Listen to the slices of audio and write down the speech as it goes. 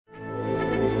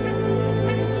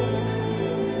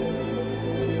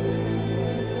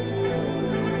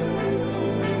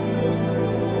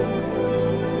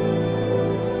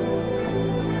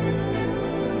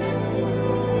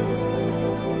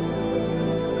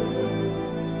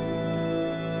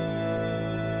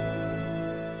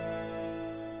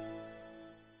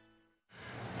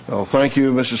Well, thank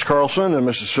you, Mrs. Carlson and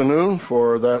Mrs. Sanoon,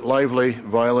 for that lively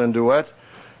violin duet.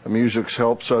 The music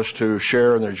helps us to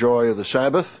share in the joy of the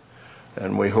Sabbath,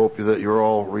 and we hope that you're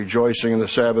all rejoicing in the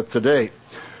Sabbath today.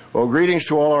 Well, greetings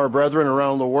to all our brethren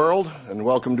around the world, and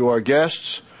welcome to our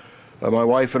guests. My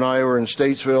wife and I were in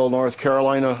Statesville, North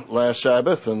Carolina last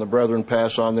Sabbath, and the brethren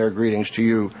pass on their greetings to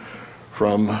you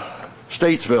from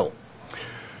Statesville.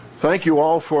 Thank you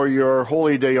all for your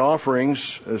Holy Day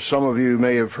offerings. As some of you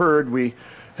may have heard, we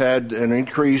had an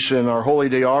increase in our Holy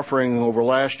Day offering over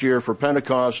last year for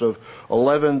Pentecost of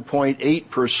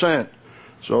 11.8%.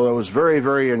 So that was very,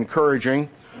 very encouraging.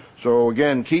 So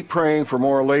again, keep praying for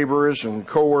more laborers and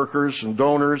co-workers and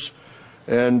donors,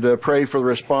 and pray for the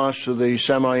response to the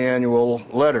semi-annual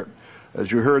letter.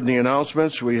 As you heard in the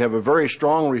announcements, we have a very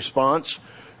strong response.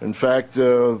 In fact,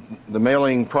 the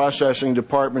mailing processing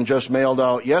department just mailed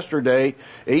out yesterday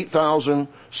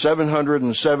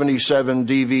 8,777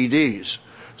 DVDs.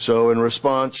 So in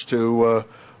response to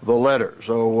the letter.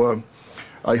 So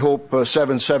I hope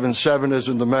 777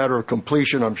 isn't a matter of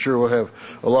completion. I'm sure we'll have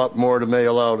a lot more to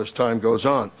mail out as time goes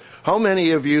on. How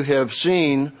many of you have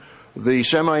seen the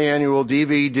semi-annual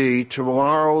DVD,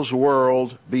 Tomorrow's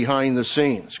World Behind the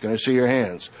Scenes? Can I see your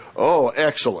hands? Oh,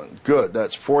 excellent. Good.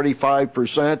 That's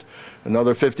 45%.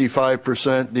 Another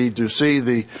 55% need to see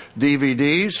the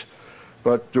DVDs.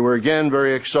 But we're again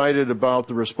very excited about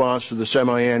the response to the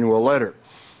semi-annual letter.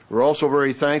 We're also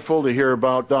very thankful to hear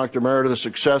about Dr. Meredith's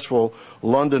successful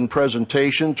London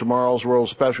presentation, Tomorrow's World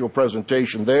special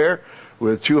presentation there,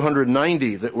 with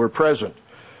 290 that were present.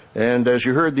 And as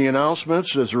you heard the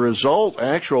announcements, as a result,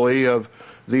 actually, of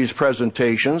these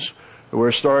presentations,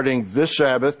 we're starting this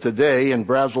Sabbath today in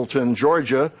Braselton,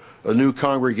 Georgia, a new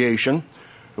congregation.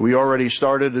 We already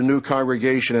started a new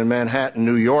congregation in Manhattan,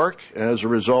 New York, as a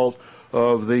result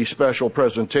of the special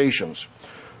presentations.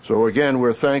 So again,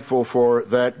 we're thankful for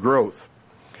that growth.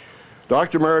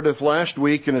 Dr. Meredith last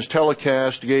week in his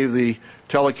telecast gave the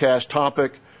telecast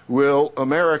topic, Will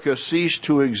America Cease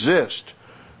to Exist?,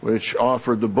 which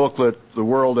offered the booklet, The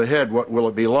World Ahead, What Will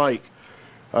It Be Like?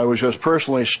 I was just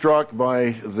personally struck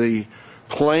by the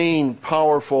plain,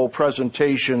 powerful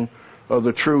presentation of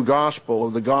the true gospel,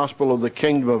 of the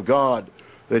kingdom of God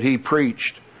that he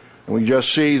preached. And we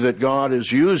just see that God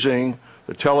is using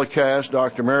the telecast,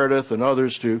 Dr. Meredith and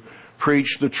others, to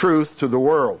preach the truth to the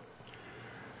world.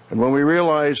 And when we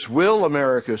realize, will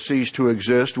America cease to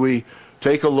exist, we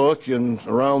take a look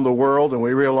around the world and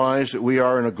we realize that we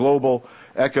are in a global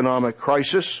economic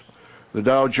crisis. The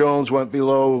Dow Jones went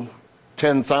below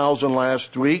 10,000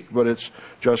 last week, but it's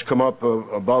just come up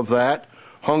above that.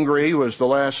 Hungary was the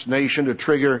last nation to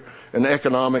trigger an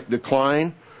economic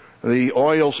decline. The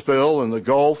oil spill in the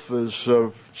Gulf is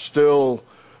still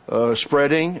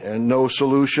spreading, and no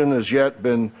solution has yet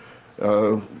been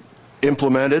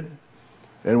implemented.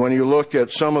 And when you look at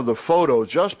some of the photos,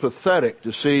 just pathetic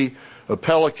to see a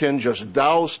pelican just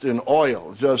doused in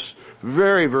oil. Just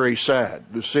very, very sad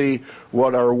to see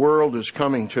what our world is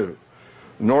coming to.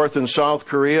 North and South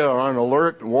Korea are on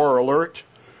alert, war alert.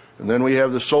 And then we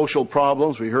have the social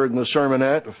problems we heard in the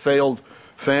sermonette of failed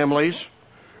families.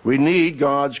 We need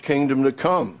God's kingdom to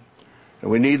come.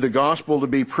 And we need the gospel to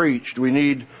be preached. We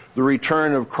need the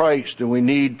return of Christ. And we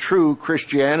need true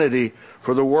Christianity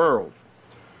for the world.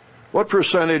 What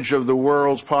percentage of the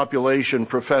world's population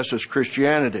professes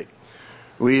Christianity?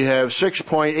 We have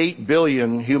 6.8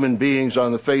 billion human beings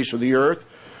on the face of the earth.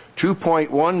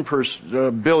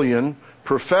 2.1 billion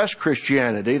profess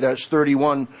Christianity. That's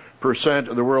 31%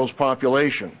 of the world's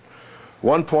population.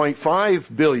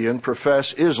 1.5 billion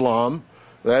profess Islam.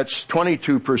 That's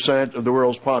 22% of the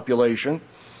world's population.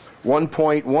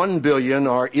 1.1 billion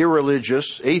are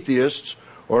irreligious, atheists,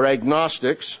 or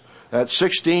agnostics. That's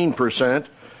 16%.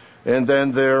 And then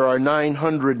there are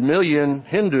 900 million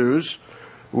Hindus,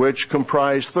 which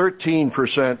comprise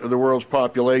 13% of the world's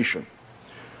population.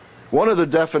 One of the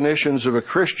definitions of a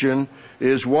Christian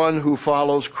is one who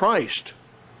follows Christ.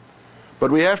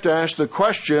 But we have to ask the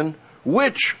question,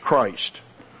 which Christ?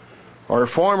 Our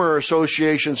former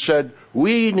association said,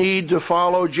 we need to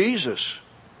follow Jesus.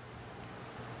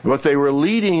 But they were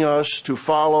leading us to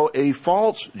follow a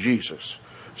false Jesus.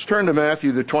 Let's turn to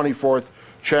Matthew, the 24th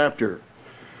chapter.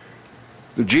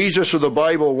 The Jesus of the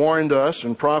Bible warned us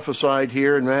and prophesied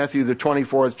here in Matthew, the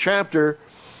 24th chapter,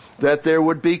 that there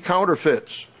would be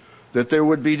counterfeits, that there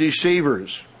would be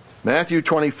deceivers. Matthew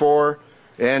 24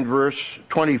 and verse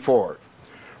 24.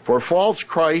 For false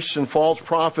Christs and false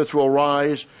prophets will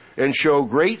rise and show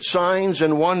great signs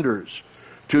and wonders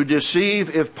to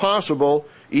deceive, if possible,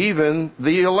 even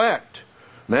the elect.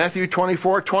 Matthew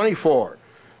 24:24.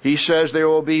 He says there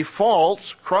will be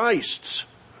false Christs.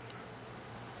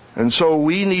 And so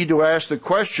we need to ask the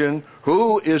question,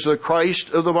 who is the Christ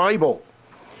of the Bible?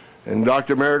 And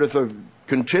Dr. Meredith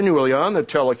continually on the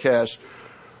telecast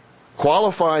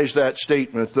qualifies that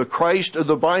statement, the Christ of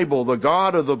the Bible, the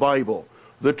God of the Bible,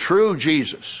 the true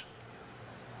Jesus.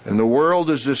 And the world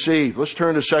is deceived. Let's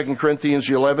turn to 2 Corinthians,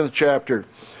 the 11th chapter,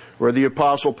 where the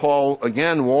Apostle Paul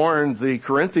again warned the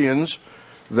Corinthians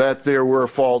that there were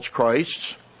false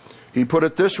Christs. He put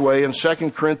it this way in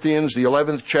 2 Corinthians, the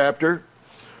 11th chapter,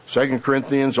 2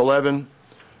 Corinthians 11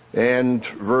 and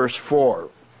verse 4.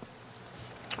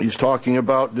 He's talking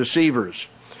about deceivers.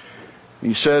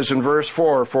 He says in verse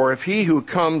 4, "For if he who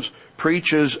comes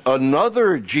preaches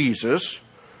another Jesus,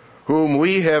 whom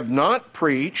we have not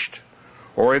preached,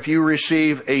 or if you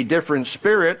receive a different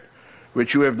spirit,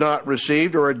 which you have not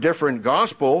received, or a different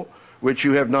gospel, which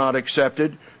you have not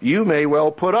accepted, you may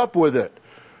well put up with it."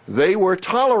 They were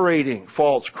tolerating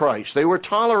false Christ. They were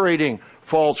tolerating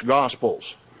false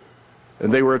gospels.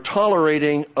 And they were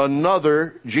tolerating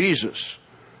another Jesus,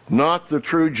 not the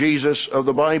true Jesus of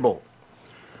the Bible.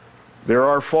 There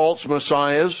are false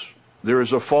messiahs. There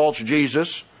is a false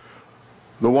Jesus,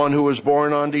 the one who was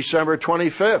born on December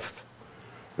 25th.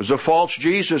 There's a false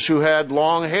Jesus who had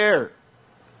long hair.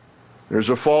 There's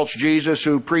a false Jesus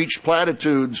who preached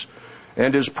platitudes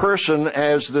and his person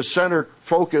as the center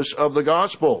focus of the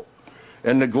gospel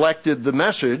and neglected the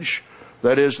message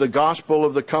that is the gospel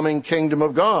of the coming kingdom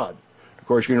of God. Of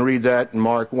course, you can read that in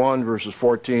Mark 1, verses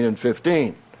 14 and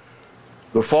 15.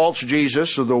 The false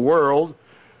Jesus of the world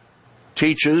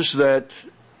teaches that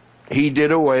he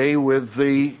did away with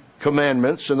the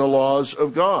commandments and the laws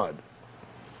of God.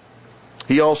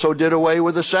 He also did away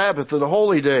with the Sabbath and the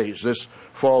holy days, this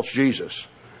false Jesus.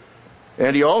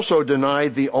 And he also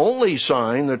denied the only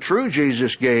sign the true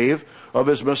Jesus gave of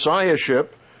his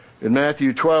messiahship in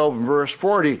Matthew 12 and verse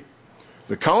 40.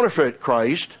 The counterfeit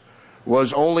Christ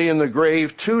was only in the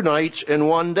grave 2 nights and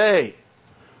 1 day.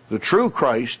 The true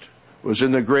Christ was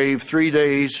in the grave 3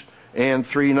 days and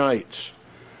 3 nights.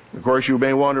 Of course, you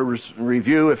may want to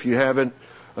review, if you haven't,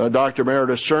 Dr.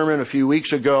 Meredith's sermon a few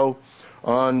weeks ago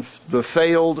on the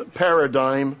failed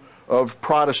paradigm of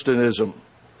Protestantism.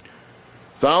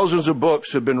 Thousands of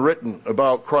books have been written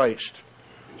about Christ.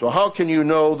 So how can you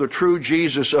know the true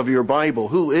Jesus of your Bible?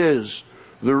 Who is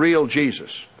the real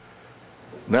Jesus?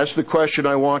 And that's the question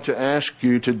I want to ask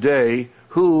you today.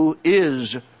 Who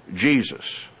is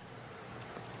Jesus?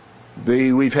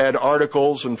 We've had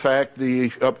articles. In fact,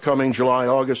 the upcoming July,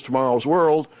 August, Tomorrow's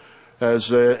World has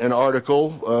an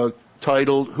article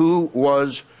titled, "Who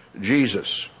Was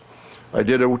Jesus?" I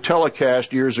did a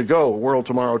telecast years ago, a World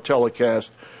Tomorrow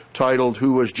telecast, titled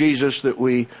 "Who Was Jesus?" that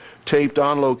we taped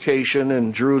on location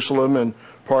in Jerusalem and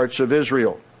parts of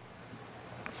Israel.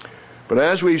 But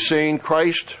as we've seen,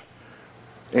 Christ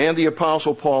and the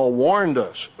Apostle Paul warned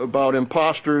us about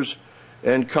imposters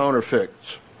and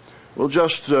counterfeits. We'll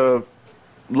just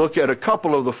look at a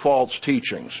couple of the false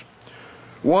teachings.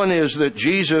 One is that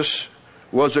Jesus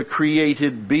was a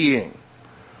created being.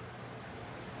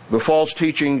 The false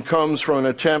teaching comes from an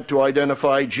attempt to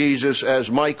identify Jesus as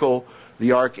Michael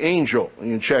the archangel.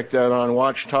 You can check that on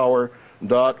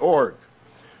watchtower.org.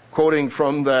 Quoting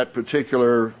from that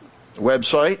particular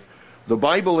website, the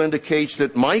Bible indicates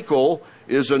that Michael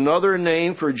is another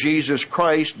name for Jesus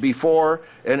Christ before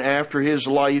and after his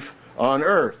life on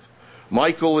earth.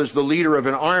 Michael is the leader of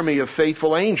an army of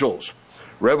faithful angels.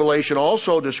 Revelation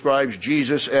also describes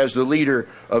Jesus as the leader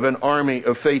of an army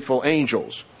of faithful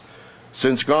angels.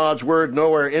 Since God's word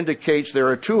nowhere indicates there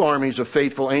are 2 armies of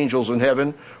faithful angels in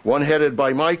heaven, one headed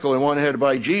by Michael and one headed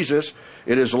by Jesus,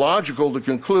 it is logical to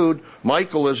conclude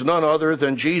Michael is none other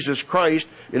than Jesus Christ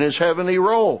in his heavenly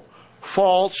role.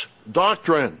 False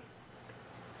doctrine.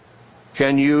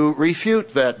 Can you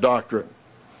refute that doctrine?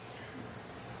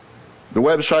 The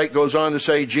website goes on to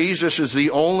say Jesus is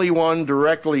the only one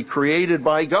directly created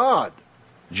by God.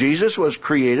 Jesus was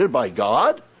created by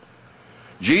God?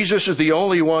 Jesus is the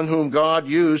only one whom God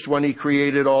used when he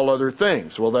created all other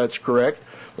things. Well, that's correct.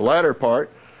 The latter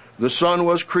part, the Son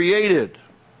was created,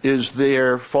 is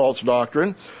their false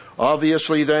doctrine.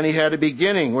 Obviously, then he had a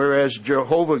beginning, whereas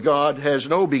Jehovah God has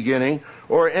no beginning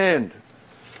or end.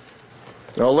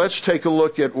 Now, let's take a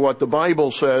look at what the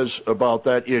Bible says about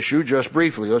that issue just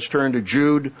briefly. Let's turn to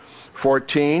Jude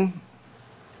 14.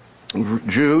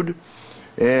 Jude,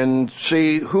 and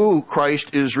see who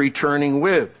Christ is returning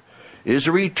with. Is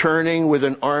returning with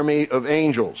an army of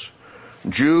angels.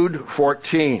 Jude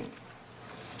 14.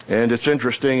 And it's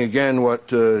interesting, again, what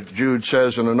Jude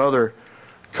says in another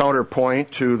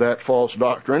counterpoint to that false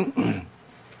doctrine.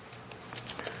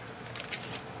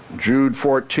 Jude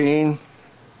 14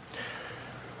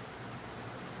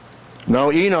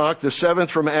 Now Enoch, the seventh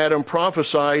from Adam,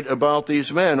 prophesied about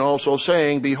these men, also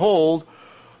saying, Behold,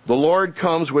 the Lord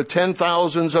comes with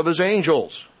 10,000s of his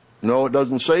angels. No, it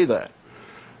doesn't say that.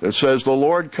 It says the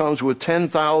Lord comes with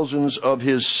 10,000s of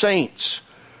his saints.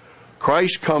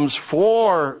 Christ comes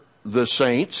for the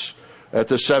saints at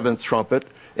the seventh trumpet,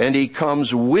 and he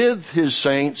comes with his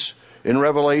saints in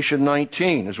Revelation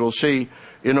 19, as we'll see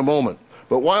in a moment.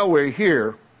 But while we're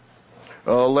here,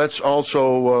 let's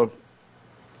also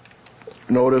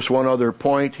notice one other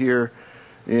point here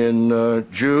in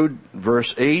Jude,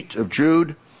 verse 8 of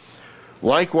Jude.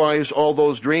 Likewise, all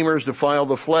those dreamers defile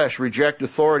the flesh, reject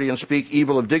authority, and speak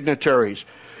evil of dignitaries.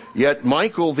 Yet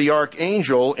Michael the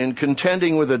archangel, in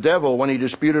contending with the devil when he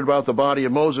disputed about the body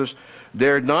of Moses,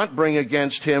 dared not bring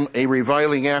against him a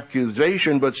reviling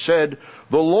accusation, but said,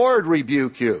 The Lord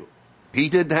rebuke you. He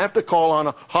didn't have to call on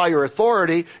a higher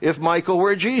authority if Michael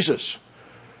were Jesus.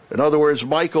 In other words,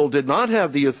 Michael did not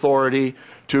have the authority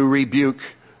to rebuke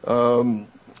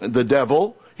the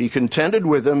devil. He contended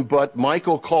with him, but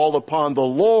Michael called upon the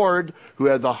Lord, who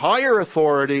had the higher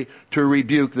authority, to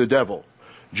rebuke the devil.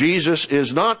 Jesus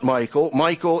is not Michael.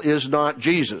 Michael is not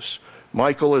Jesus.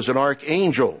 Michael is an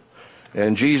archangel.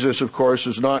 And Jesus, of course,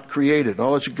 is not created. Now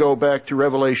let's go back to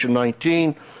Revelation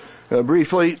 19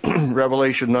 briefly.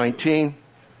 Revelation 19.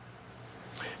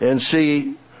 And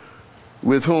see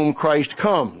with whom Christ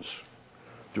comes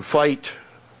to fight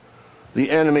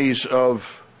the enemies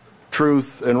of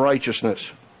truth and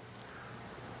righteousness.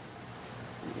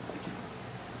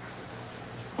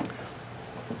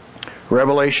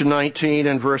 Revelation 19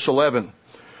 and verse 11.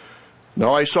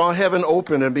 Now I saw heaven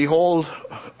open, and behold,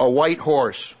 a white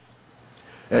horse.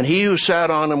 And he who sat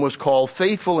on him was called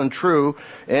Faithful and True,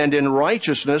 and in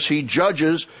righteousness he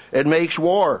judges and makes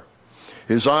war.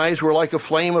 His eyes were like a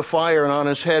flame of fire, and on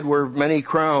his head were many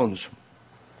crowns.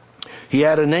 He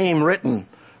had a name written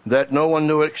that no one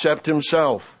knew except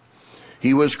himself.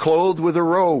 He was clothed with a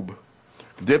robe,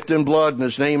 dipped in blood, and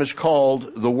his name is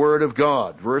called the Word of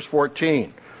God. Verse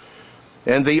 14.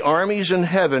 And the armies in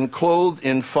heaven, clothed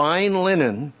in fine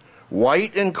linen,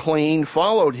 white and clean,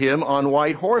 followed him on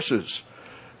white horses.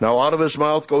 Now out of his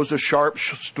mouth goes a sharp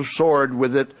sword,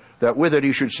 with it, that with it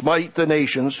he should smite the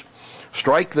nations,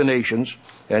 strike the nations,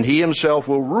 and he himself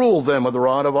will rule them with a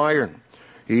rod of iron.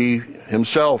 He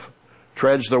himself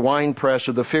treads the winepress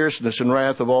of the fierceness and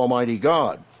wrath of Almighty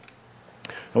God.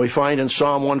 And we find in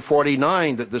Psalm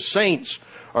 149 that the saints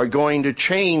are going to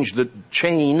change the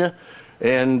chain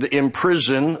and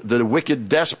imprison the wicked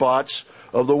despots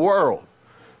of the world.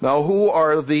 Now, who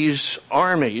are these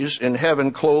armies in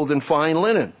heaven clothed in fine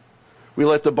linen? We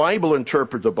let the Bible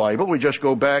interpret the Bible. We just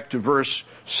go back to verse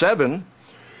 7,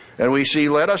 and we see,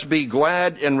 Let us be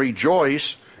glad and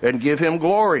rejoice and give him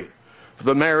glory. For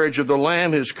the marriage of the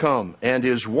Lamb has come, and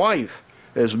his wife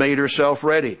has made herself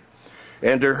ready.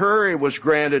 And to her it was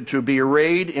granted to be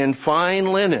arrayed in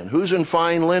fine linen. Who's in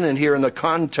fine linen here in the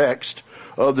context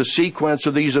of the sequence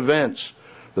of these events?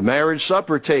 The marriage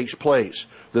supper takes place.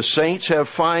 The saints have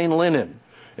fine linen,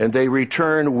 and they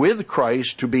return with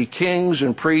Christ to be kings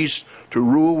and priests to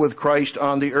rule with Christ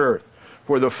on the earth.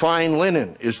 For the fine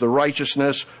linen is the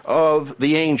righteousness of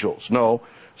the angels. No,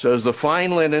 it says the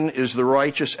fine linen is the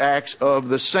righteous acts of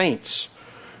the saints.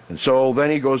 And so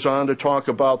then he goes on to talk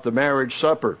about the marriage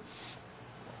supper.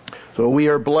 So we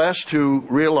are blessed to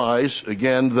realize,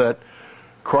 again, that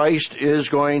Christ is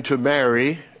going to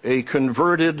marry a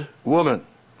converted woman.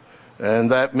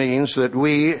 And that means that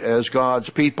we, as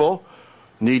God's people,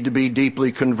 need to be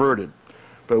deeply converted.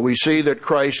 But we see that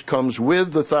Christ comes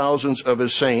with the thousands of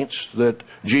his saints, that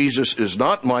Jesus is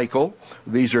not Michael.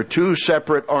 These are two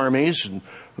separate armies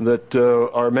that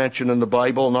are mentioned in the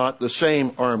Bible, not the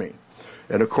same army.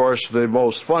 And of course, the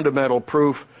most fundamental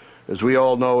proof, as we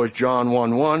all know, is John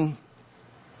 1:1.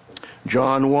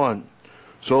 John 1.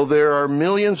 So there are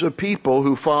millions of people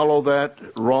who follow that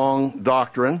wrong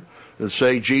doctrine, that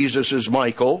say Jesus is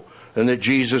Michael and that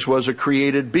Jesus was a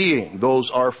created being.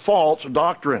 Those are false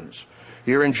doctrines.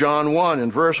 Here in John 1,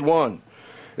 in verse 1,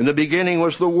 in the beginning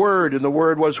was the Word, and the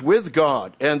Word was with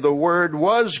God, and the Word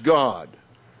was God.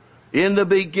 In the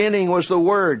beginning was the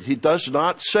Word. He does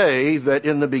not say that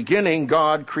in the beginning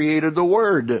God created the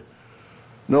Word.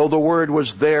 No, the Word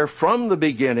was there from the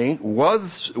beginning,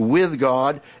 was with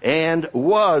God, and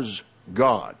was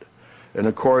God. And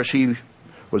of course, he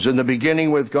was in the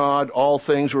beginning with God. All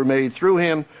things were made through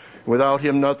him. Without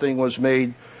him, nothing was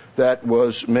made that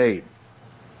was made.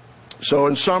 So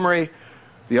in summary,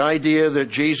 the idea that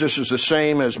Jesus is the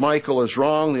same as Michael is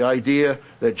wrong. The idea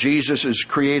that Jesus is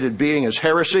created being is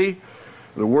heresy.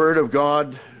 The Word of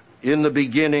God in the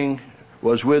beginning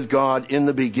was with God in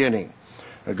the beginning.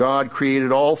 God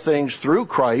created all things through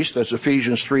Christ. That's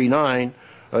Ephesians 3:9.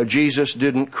 Jesus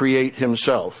didn't create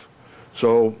himself.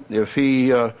 So if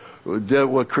he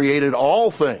created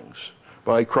all things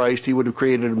by Christ, he would have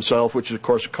created himself, which is, of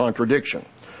course, a contradiction.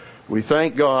 We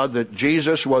thank God that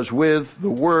Jesus was with the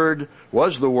Word,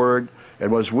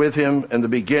 and was with him in the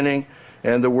beginning,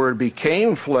 and the Word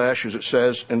became flesh, as it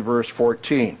says in verse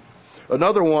 14.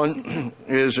 Another one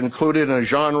is included in a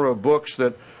genre of books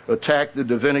that attack the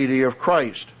divinity of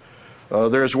Christ.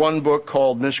 There's one book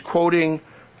called Misquoting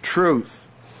Truth,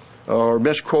 or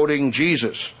Misquoting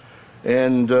Jesus.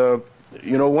 And,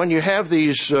 when you have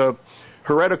these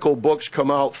heretical books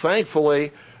come out,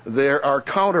 thankfully, there are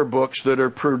counter books that are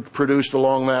produced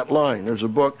along that line. There's a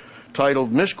book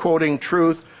titled Misquoting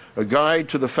Truth, A Guide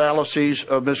to the Fallacies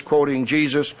of Misquoting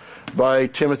Jesus by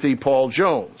Timothy Paul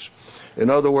Jones. In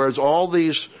other words, all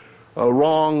these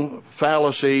wrong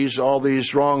fallacies, all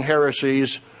these wrong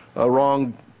heresies,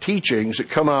 wrong teachings that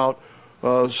come out,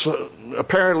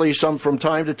 apparently from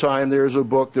time to time there's a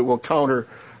book that will counter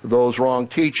those wrong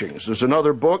teachings. There's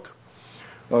another book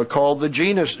called the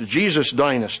Jesus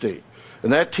Dynasty,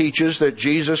 and that teaches that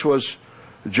Jesus was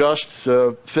just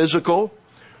physical,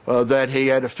 that he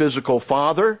had a physical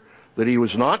father, that he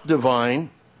was not divine,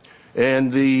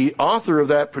 and the author of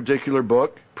that particular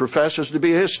book professes to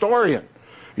be a historian.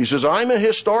 He says, I'm a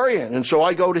historian, and so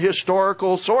I go to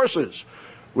historical sources,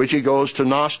 which he goes to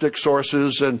Gnostic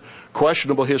sources and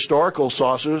questionable historical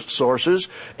sources,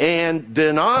 and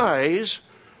denies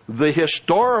the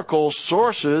historical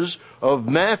sources of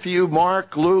Matthew,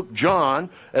 Mark, Luke, John,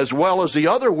 as well as the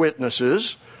other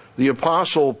witnesses, the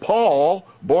Apostle Paul,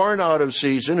 born out of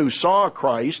season, who saw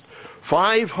Christ,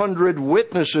 500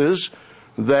 witnesses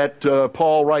that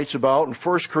Paul writes about in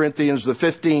 1 Corinthians, the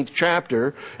 15th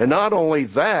chapter. And not only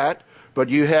that, but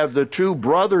you have the two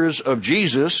brothers of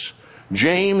Jesus,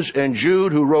 James and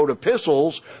Jude, who wrote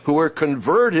epistles, who were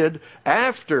converted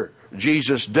after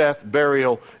Jesus' death,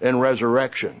 burial, and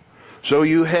resurrection. So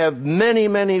you have many,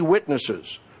 many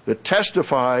witnesses that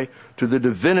testify to the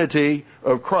divinity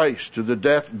of Christ, to the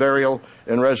death, burial,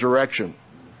 and resurrection.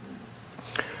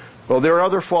 Well, there are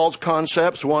other false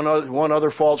concepts. One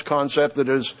other false concept that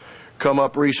has come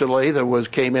up recently that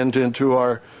came into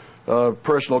our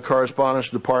personal correspondence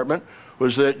department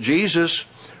was that Jesus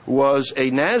was a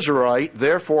Nazarite,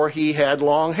 therefore he had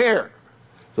long hair.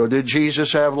 So did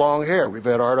Jesus have long hair? We've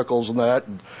had articles on that,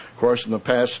 and of course, in the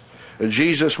past.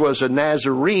 Jesus was a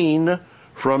Nazarene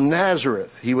from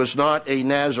Nazareth. He was not a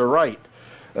Nazarite.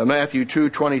 Matthew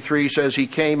 2:23 says he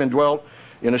came and dwelt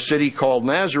in a city called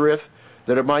Nazareth,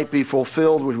 that it might be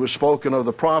fulfilled which was spoken of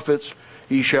the prophets,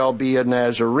 he shall be a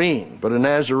Nazarene. But a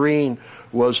Nazarene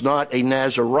was not a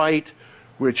Nazarite,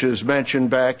 which is mentioned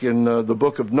back in the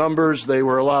book of Numbers. They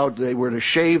were to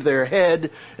shave their head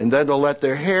and then to let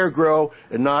their hair grow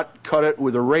and not cut it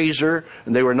with a razor,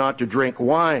 and they were not to drink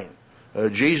wine.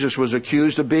 Jesus was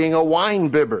accused of being a wine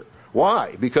bibber.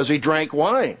 Why? Because he drank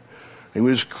wine. He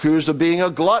was accused of being a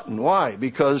glutton. Why?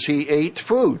 Because he ate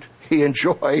food. He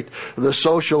enjoyed the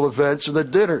social events and the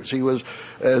dinners. He was,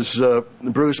 as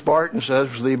Bruce Barton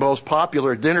says, the most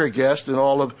popular dinner guest in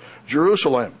all of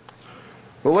Jerusalem.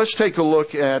 Well, let's take a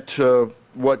look at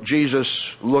what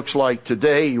Jesus looks like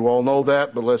today. You all know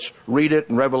that, but let's read it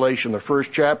in Revelation, the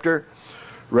first chapter.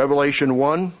 Revelation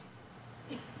 1,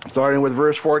 starting with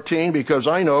verse 14, because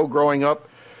I know, growing up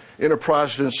in a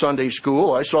Protestant Sunday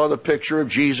school, I saw the picture of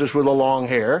Jesus with the long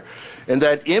hair, and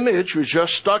that image was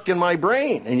just stuck in my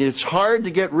brain. And it's hard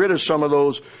to get rid of some of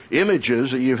those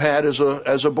images that you've had as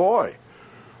a boy.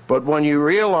 But when you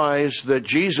realize that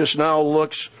Jesus now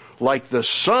looks like the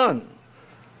Son,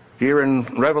 here in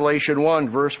Revelation 1,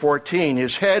 verse 14,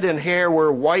 his head and hair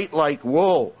were white like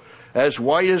wool, as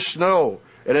white as snow,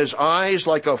 and his eyes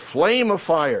like a flame of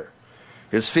fire.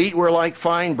 His feet were like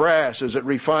fine brass, as it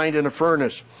refined in a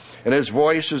furnace, and his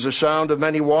voice is the sound of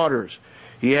many waters.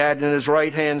 He had in his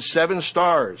right hand 7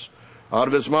 stars. Out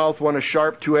of his mouth went a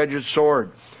sharp two-edged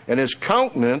sword, and his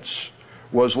countenance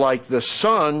was like the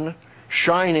sun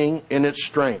shining in its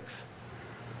strength.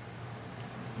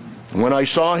 When I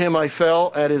saw him, I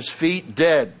fell at his feet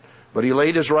dead. But he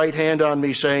laid his right hand on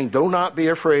me, saying, Do not be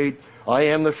afraid. I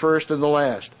am the first and the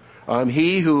last. I am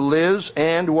he who lives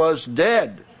and was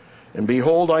dead. And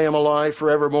behold, I am alive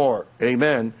forevermore.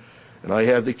 Amen. And I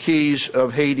have the keys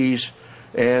of Hades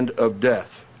and of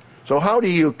death. So how do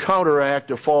you counteract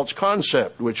a false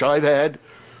concept, which I've had,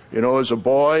 as a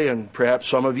boy, and perhaps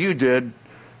some of you did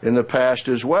in the past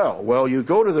as well? Well, you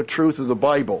go to the truth of the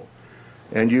Bible,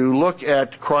 and you look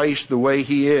at Christ the way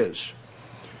he is.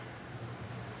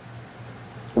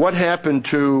 What happened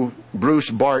to Bruce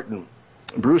Barton?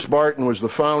 Bruce Barton was the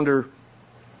founder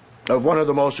of one of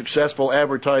the most successful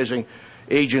advertising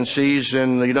agencies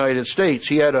in the United States.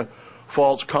 He had a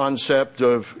false concept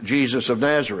of Jesus of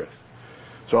Nazareth.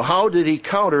 So how did he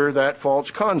counter that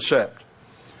false concept?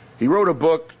 He wrote a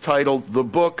book titled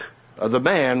The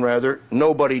Man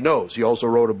Nobody Knows. He also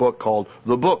wrote a book called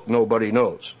The Book Nobody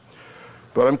Knows.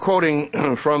 But I'm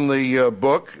quoting from the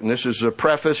book, and this is a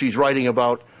preface. He's writing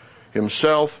about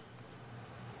himself.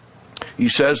 He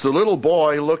says, "The little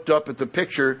boy looked up at the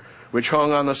picture which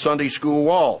hung on the Sunday school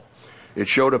wall. It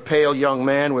showed a pale young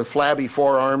man with flabby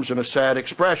forearms and a sad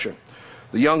expression.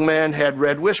 The young man had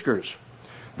red whiskers.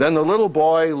 Then the little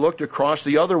boy looked across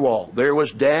the other wall. There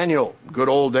was Daniel, good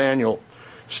old Daniel,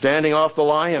 standing off the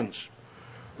lions.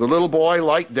 The little boy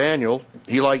liked Daniel.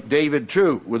 He liked David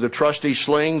too, with a trusty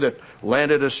sling that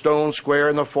landed a stone square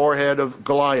in the forehead of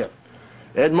Goliath.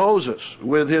 And Moses,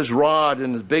 with his rod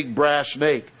and his big brass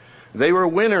snake. They were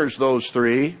winners, those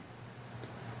three.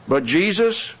 But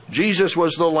Jesus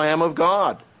was the Lamb of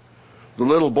God. The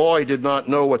little boy did not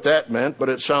know what that meant, but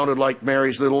it sounded like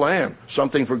Mary's little lamb,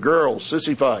 something for girls,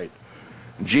 sissified.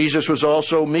 Jesus was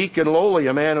also meek and lowly,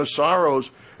 a man of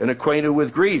sorrows and acquainted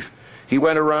with grief. He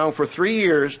went around for 3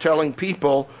 years telling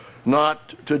people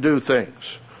not to do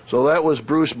things." So that was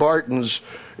Bruce Barton's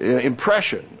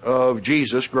impression of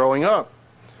Jesus growing up.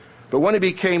 But when he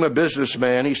became a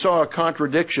businessman, he saw a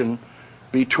contradiction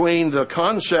between the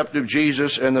concept of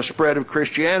Jesus and the spread of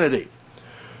Christianity.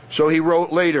 So he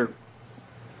wrote later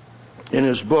in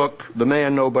his book, The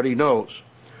Man Nobody Knows,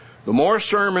 "The more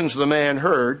sermons the man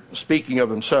heard," speaking of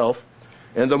himself,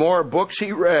 "and the more books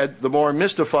he read, the more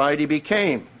mystified he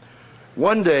became.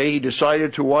 One day he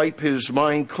decided to wipe his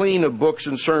mind clean of books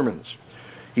and sermons.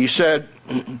 He said,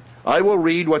 'I will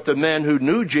read what the men who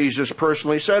knew Jesus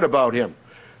personally said about him.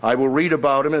 I will read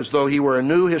about him as though he were a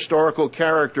new historical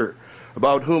character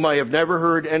about whom I have never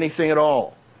heard anything at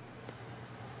all.'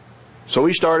 So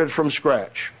he started from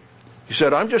scratch. He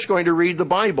said, 'I'm just going to read the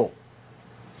Bible.'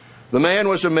 The man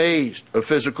was amazed. A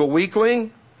physical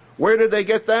weakling? Where did they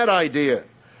get that idea?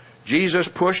 Jesus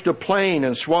pushed a plane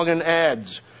and swung an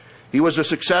adze. He was a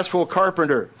successful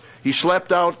carpenter. He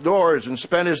slept outdoors and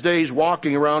spent his days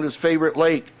walking around his favorite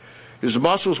lake. His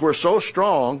muscles were so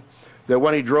strong that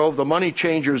when he drove the money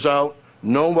changers out,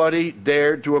 nobody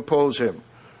dared to oppose him.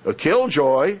 A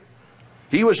killjoy,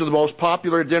 he was the most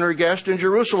popular dinner guest in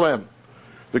Jerusalem.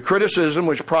 The criticism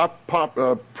which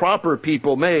proper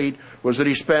people made was that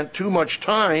he spent too much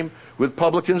time with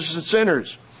publicans and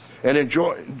sinners and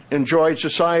enjoyed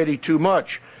society too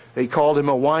much. They called him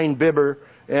a wine bibber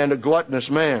and a gluttonous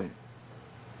man.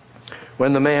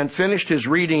 When the man finished his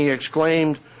reading, he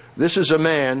exclaimed, 'This is a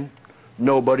man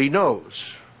nobody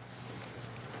knows.'"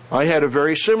 I had a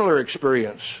very similar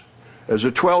experience as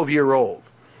a 12-year-old.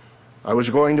 I was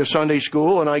going to Sunday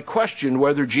school and I questioned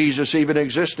whether Jesus even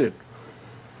existed.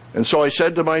 And so I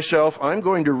said to myself, I'm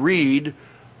going to read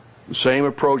the same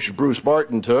approach Bruce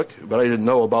Barton took, but I didn't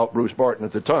know about Bruce Barton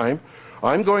at the time.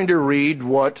 I'm going to read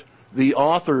what the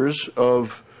authors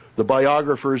of the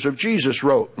biographers of Jesus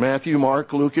wrote, Matthew,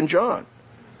 Mark, Luke, and John.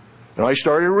 And I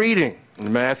started reading.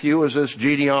 And Matthew is this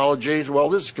genealogy. Well,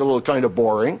 this is a little kind of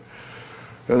boring.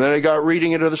 And then I got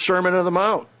reading into the Sermon on the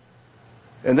Mount.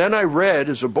 And then I read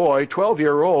as a boy,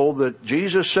 12-year-old, that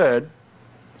Jesus said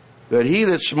that he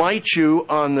that smites you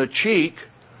on the cheek,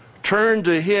 turn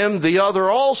to him the other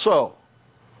also.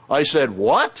 I said,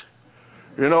 what?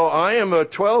 You know, I am a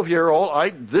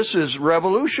 12-year-old. This is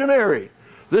revolutionary.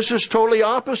 This is totally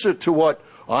opposite to what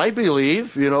I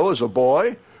believe, as a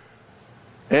boy.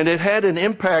 And it had an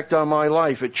impact on my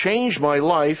life. It changed my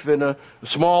life in a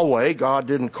small way. God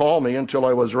didn't call me until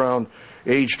I was around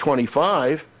age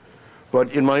 25.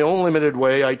 But in my own limited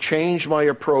way, I changed my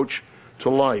approach to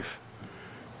life.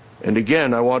 And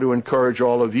again, I want to encourage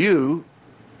all of you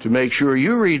to make sure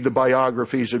you read the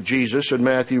biographies of Jesus in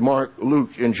Matthew, Mark,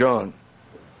 Luke, and John.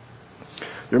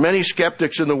 There are many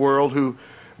skeptics in the world who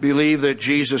believe that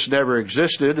Jesus never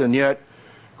existed, and yet,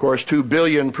 of course, 2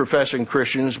 billion professing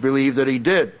Christians believe that he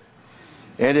did.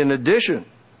 And in addition,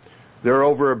 there are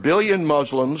over 1 billion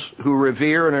Muslims who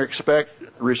revere and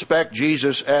respect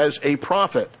Jesus as a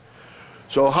prophet.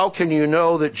 So how can you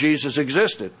know that Jesus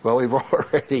existed? Well, we've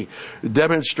already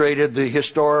demonstrated the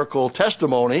historical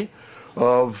testimony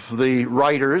of the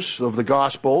writers of the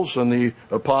Gospels and the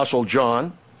Apostle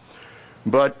John.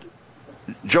 But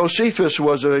Josephus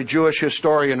was a Jewish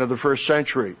historian of the first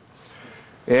century.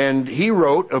 And he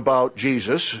wrote about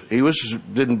Jesus. He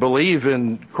didn't believe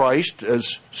in Christ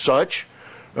as such,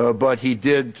 but he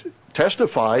did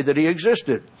testify that he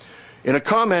existed. In a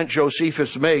comment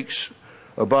Josephus makes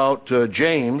about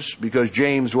James, because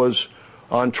James was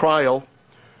on trial,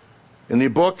 In the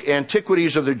book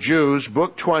Antiquities of the Jews,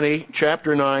 Book 20,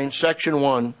 Chapter 9, Section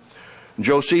 1,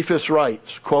 Josephus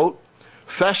writes, quote,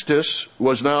 Festus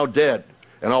was now dead,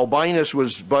 and Albinus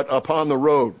was but upon the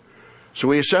road. So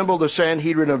he assembled the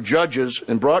Sanhedrin of judges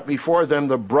and brought before them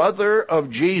the brother of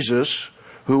Jesus,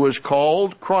 who was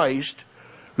called Christ,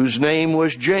 whose name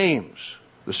was James.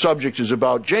 The subject is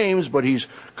about James, but he's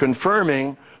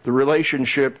confirming the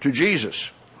relationship to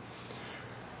Jesus,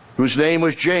 whose name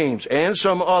was James, and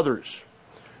some others.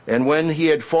 And when he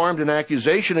had formed an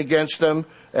accusation against them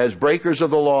as breakers of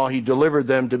the law, he delivered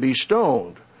them to be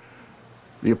stoned.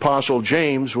 The apostle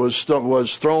James was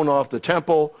thrown off the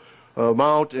temple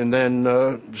mount and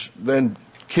then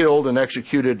killed and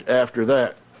executed after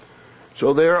that.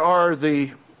 So there are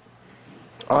the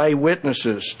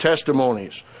eyewitnesses,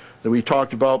 testimonies that we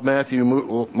talked about, Matthew,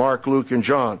 Mark, Luke, and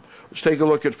John. Let's take a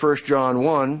look at 1 John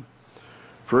 1.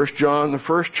 1 John, the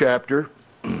first chapter.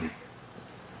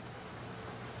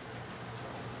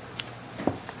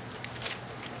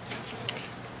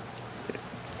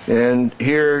 And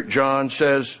here John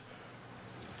says,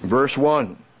 verse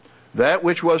 1, that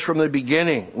which was from the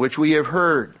beginning, which we have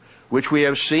heard, which we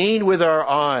have seen with our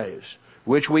eyes,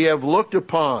 which we have looked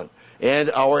upon,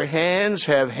 and our hands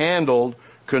have handled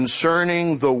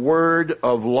concerning the word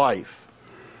of life.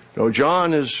 Now,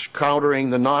 John is countering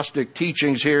the Gnostic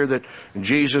teachings here that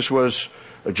Jesus was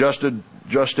just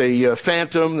a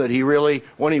phantom, that he really,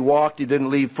 when he walked, he didn't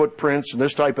leave footprints and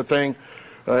this type of thing.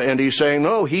 And he's saying,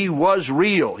 no, he was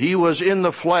real. He was in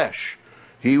the flesh.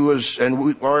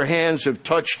 Our hands have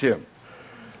touched him.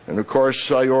 And of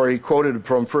course, I already quoted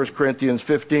from 1 Corinthians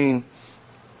 15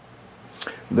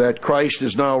 that Christ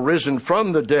is now risen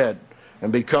from the dead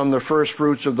and become the first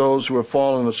fruits of those who have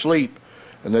fallen asleep,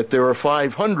 and that there are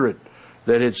 500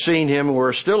 that had seen him who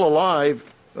are still alive,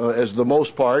 as the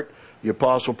most part, the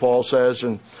Apostle Paul says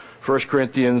in 1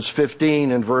 Corinthians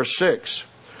 15 and verse 6.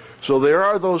 So there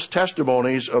are those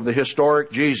testimonies of the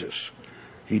historic Jesus.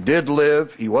 He did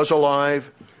live, he was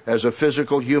alive as a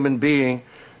physical human being,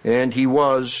 and he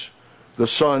was the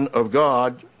Son of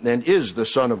God and is the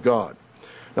Son of God.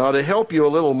 Now, to help you a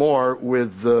little more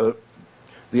with the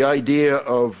idea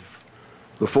of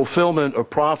the fulfillment of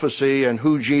prophecy and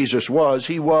who Jesus was,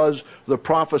 he was the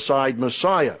prophesied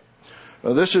Messiah.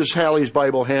 Now, this is Halley's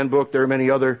Bible Handbook. There are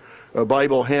many other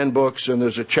Bible handbooks, and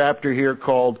there's a chapter here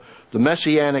called The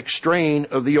Messianic Strain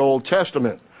of the Old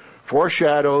Testament,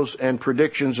 Foreshadows and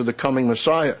Predictions of the Coming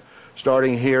Messiah,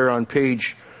 starting here on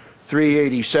page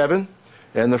 387.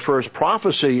 And the first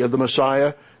prophecy of the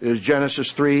Messiah is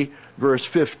Genesis 3, verse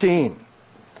 15.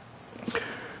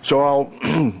 So I'll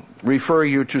refer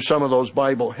you to some of those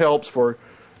Bible helps for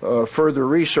further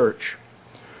research.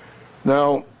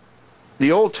 Now,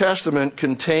 the Old Testament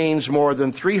contains more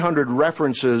than 300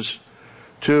 references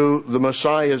to the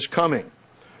Messiah's coming.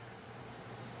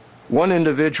 One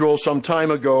individual some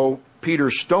time ago, Peter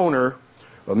Stoner,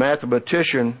 a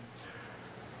mathematician,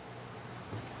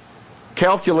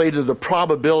 calculated the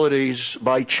probabilities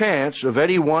by chance of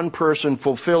any one person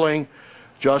fulfilling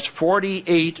just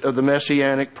 48 of the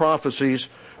messianic prophecies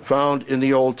found in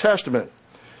the Old Testament.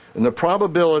 And the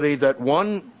probability that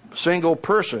one single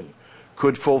person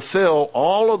could fulfill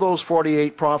all of those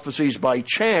 48 prophecies by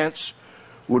chance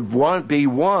would be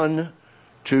 1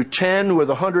 to 10 with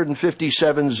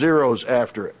 157 zeros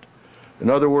after it. In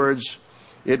other words,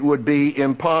 it would be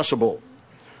impossible.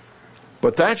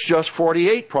 But that's just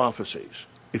 48 prophecies.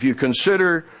 If you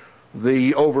consider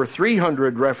the over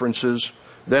 300 references,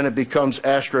 then it becomes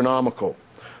astronomical.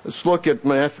 Let's look at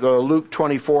Luke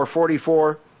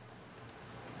 24:44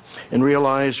 and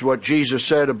realize what Jesus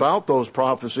said about those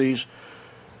prophecies.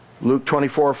 Luke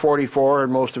 24:44,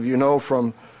 and most of you know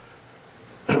from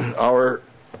our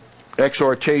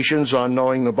exhortations on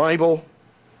knowing the Bible,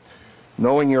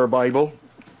 knowing your Bible,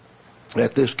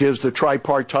 that this gives the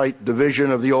tripartite division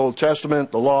of the Old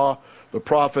Testament, the law, the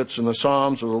prophets, and the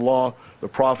Psalms, or the law, the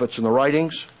prophets, and the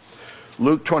writings.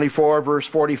 Luke 24, verse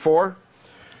 44,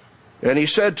 and he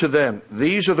said to them,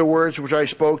 these are the words which I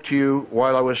spoke to you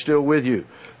while I was still with you,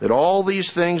 that all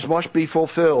these things must be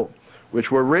fulfilled, which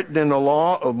were written in the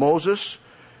law of Moses,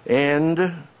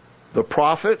 and the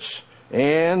prophets,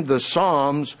 and the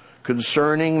Psalms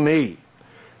concerning me.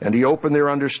 And he opened their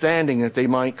understanding that they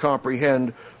might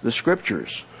comprehend the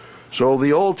Scriptures. So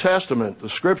the Old Testament, the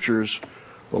Scriptures,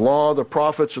 the law, the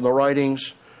prophets, and the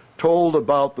writings told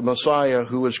about the Messiah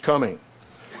who is coming.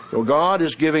 So God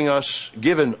has given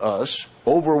us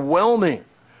overwhelming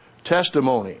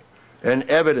testimony and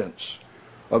evidence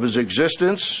of his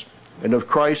existence and of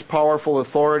Christ's powerful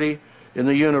authority in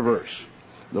the universe.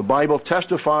 The Bible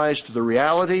testifies to the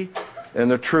reality and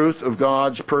the truth of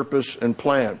God's purpose and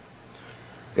plan.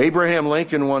 Abraham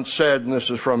Lincoln once said, and this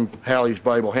is from Halley's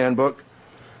Bible Handbook,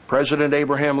 President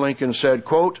Abraham Lincoln said,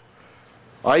 quote,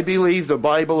 "I believe the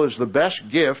Bible is the best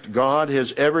gift God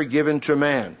has ever given to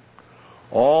man.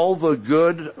 All the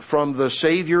good from the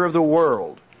Savior of the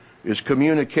world is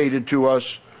communicated to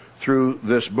us through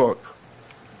this book."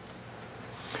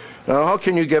 Now, how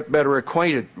can you get better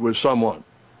acquainted with someone?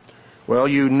 Well,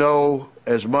 you know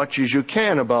as much as you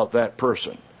can about that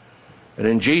person. And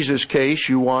in Jesus' case,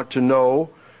 you want to know,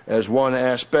 as one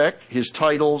aspect, his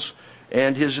titles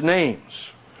and his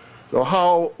names. So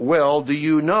how well do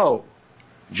you know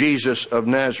Jesus of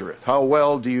Nazareth? How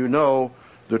well do you know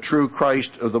the true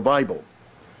Christ of the Bible?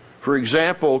 For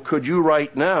example, could you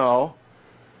right now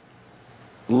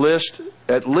list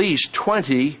at least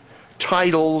 20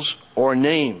 titles or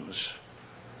names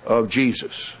of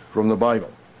Jesus from the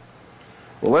Bible?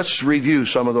 Well, let's review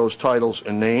some of those titles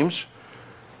and names.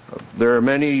 There are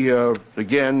many,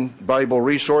 again, Bible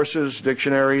resources,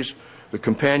 dictionaries. The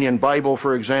Companion Bible,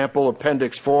 for example,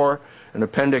 Appendix 4 and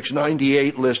Appendix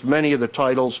 98 list many of the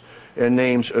titles and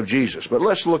names of Jesus. But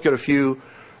let's look at a few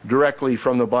directly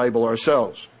from the Bible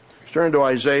ourselves. Let's turn to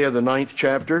Isaiah, the 9th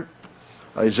chapter.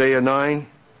 Isaiah 9.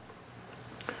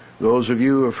 Those of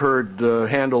you who have heard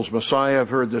Handel's Messiah have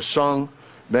heard this sung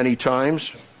many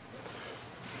times.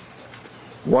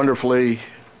 Wonderfully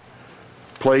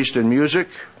placed in music.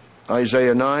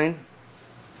 Isaiah 9.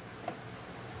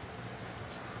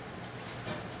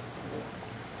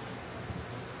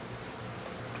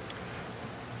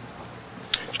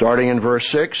 Starting in verse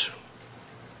 6.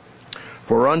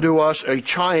 "For unto us a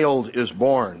child is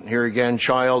born." Here again,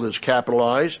 child is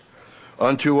capitalized.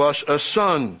 "Unto us a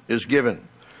son is given,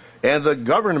 and the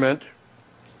government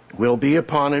will be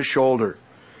upon his shoulder.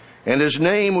 And his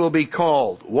name will be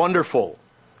called Wonderful,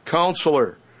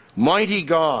 Counselor, Mighty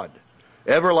God,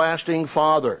 Everlasting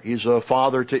Father." He's a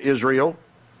father to Israel.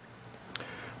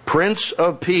 "Prince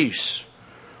of Peace.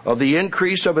 Of the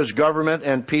increase of his government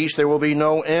and peace there will be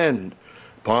no end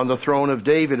upon the throne of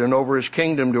David and over his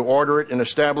kingdom, to order it and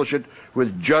establish it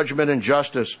with judgment and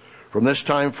justice from this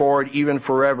time forward, even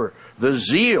forever. The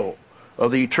zeal of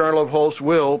the eternal of hosts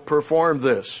will perform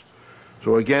this."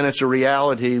 So again, it's a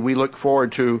reality. We look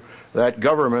forward to that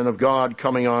government of God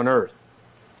coming on earth.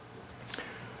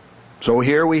 So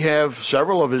here we have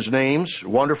several of his names: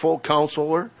 Wonderful,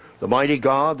 Counselor, the Mighty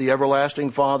God, the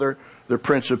Everlasting Father, the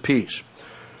Prince of Peace.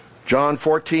 John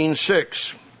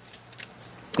 14:6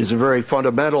 is a very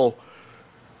fundamental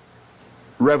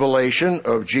revelation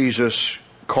of Jesus'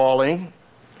 calling,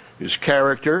 his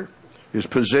character, his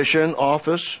position,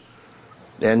 office,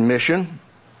 and mission,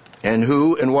 and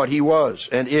who and what he was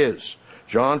and is.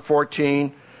 John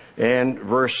 14 and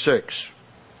verse 6.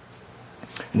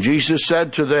 And Jesus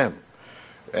said to them,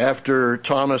 after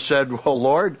Thomas said, "Well,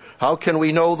 Lord, how can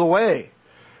we know the way?"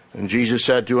 And Jesus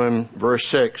said to him, verse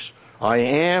 6, "I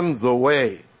am the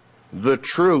way, the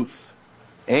truth,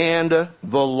 and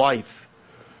the life.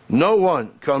 No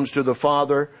one comes to the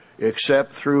Father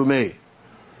except through me."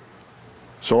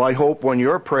 So I hope when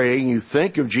you're praying, you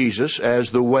think of Jesus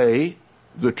as the way,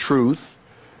 the truth,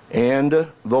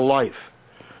 and the life.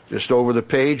 Just over the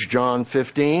page, John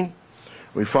 15,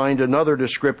 we find another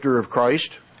descriptor of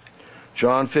Christ.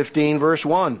 John 15, verse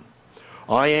 1.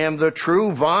 "I am the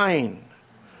true vine,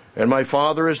 and my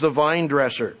Father is the vine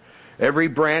dresser. Every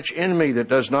branch in me that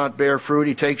does not bear fruit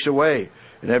he takes away,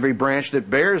 and every branch that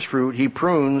bears fruit he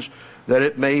prunes, that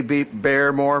it may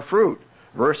bear more fruit."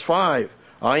 Verse 5.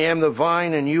 "I am the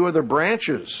vine, and you are the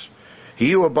branches.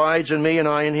 He who abides in me and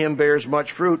I in him bears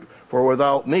much fruit, for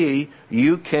without me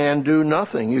you can do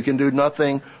nothing." You can do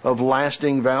nothing of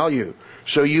lasting value.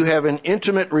 So you have an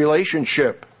intimate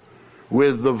relationship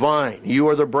with the vine. You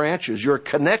are the branches. You're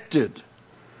connected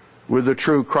with the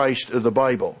true Christ of the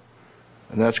Bible.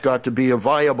 And that's got to be a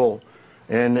viable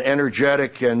and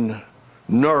energetic and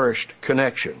nourished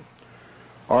connection.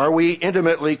 Are we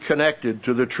intimately connected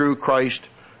to the true Christ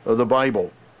of the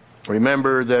Bible?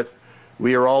 Remember that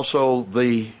we are also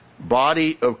the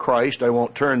body of Christ. I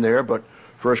won't turn there, but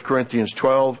 1 Corinthians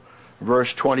 12,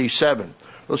 verse 27.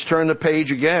 Let's turn the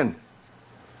page again.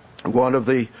 One of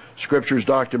the scriptures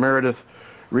Dr. Meredith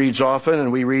reads often,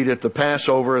 and we read at the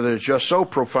Passover, that is just so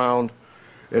profound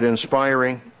and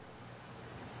inspiring.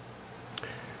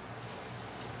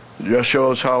 It just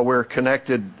shows how we're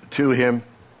connected to him.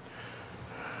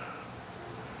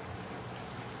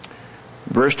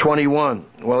 Verse 21,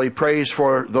 well, he prays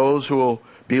for those who will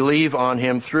believe on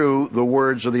him through the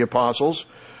words of the apostles.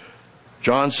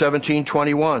 John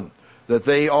 17:21, that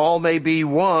they all may be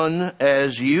one,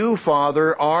 as you,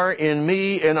 Father, are in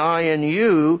me and I in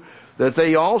you, that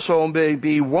they also may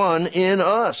be one in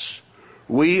us,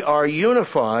 we are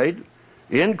unified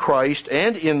in Christ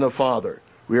and in the Father.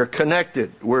 We are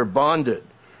connected. We're bonded.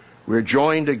 We're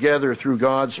joined together through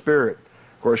God's Spirit.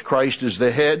 Of course, Christ is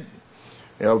the head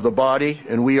of the body,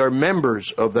 and we are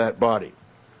members of that body.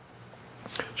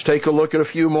 Let's take a look at a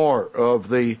few more of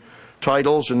the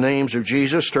titles and names of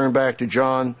Jesus. Turn back to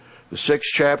John, the 6th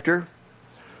chapter.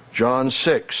 John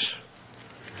 6.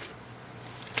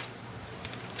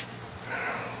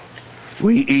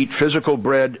 We eat physical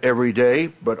bread every day,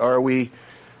 but are we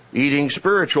eating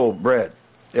spiritual bread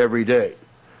every day?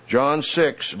 John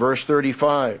 6, verse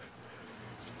 35.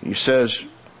 He says,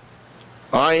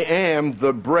 I am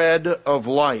the bread of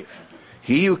life.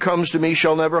 He who comes to me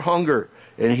shall never hunger,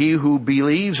 and he who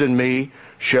believes in me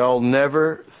shall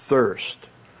never thirst.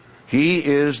 He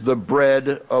is the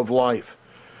bread of life.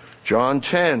 John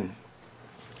 10.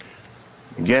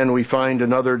 Again, we find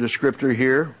another descriptor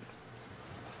here.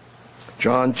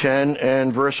 John 10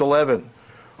 and verse 11.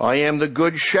 I am the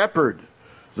good shepherd.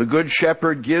 The good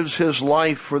shepherd gives his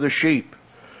life for the sheep.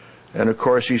 And of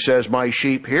course he says, my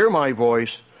sheep hear my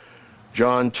voice.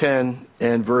 John 10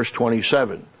 and verse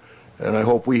 27. And I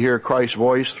hope we hear Christ's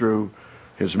voice through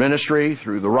his ministry,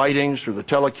 through the writings, through the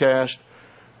telecast,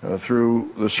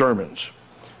 through the sermons.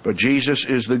 But Jesus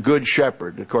is the good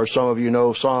shepherd. Of course, some of you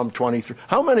know Psalm 23.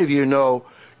 How many of you know,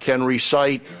 can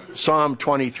recite Psalm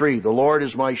 23? The Lord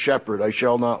is my shepherd, I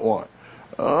shall not want.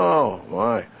 Oh,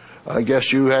 my. I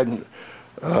guess you hadn't.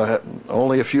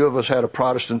 Only a few of us had a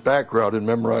Protestant background and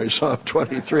memorized Psalm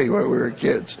 23 when we were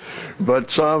kids.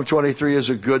 But Psalm 23 is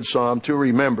a good psalm to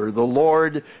remember. The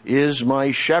Lord is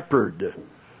my shepherd.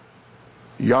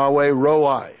 Yahweh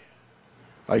Roi,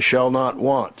 I shall not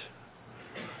want.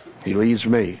 He leads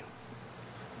me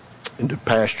into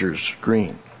pastures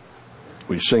green.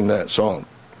 We sing that song.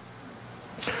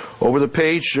 Over the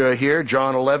page here,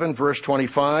 John 11, verse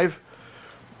 25.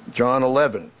 John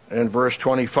 11 and verse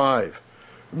 25.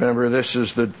 Remember, this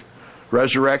is the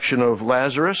resurrection of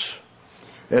Lazarus.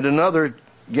 And another,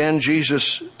 again,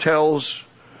 Jesus tells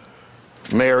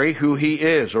Mary who he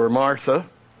is, or Martha.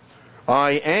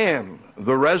 I am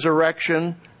the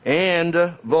resurrection and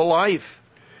the life.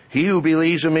 He who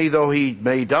believes in me, though he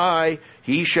may die,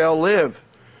 he shall live.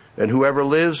 And whoever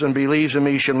lives and believes in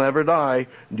me shall never die.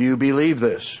 Do you believe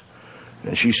this?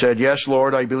 And she said, yes,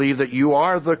 Lord, I believe that you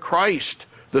are the Christ,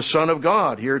 the Son of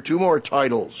God. Here are two more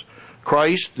titles.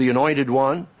 Christ, the Anointed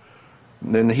One.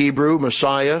 In Hebrew,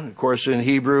 Messiah. Of course, in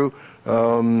Hebrew,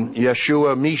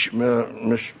 Yeshua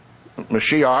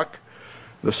Mashiach,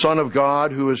 the Son of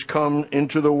God who has come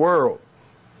into the world.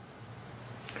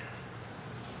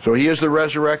 So he is the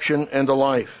resurrection and the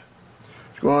life.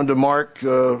 Let's go on to Mark,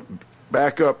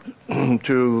 back up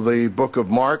to the book of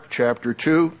Mark, chapter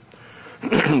 2.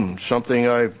 Something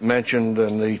I mentioned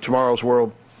in the Tomorrow's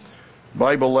World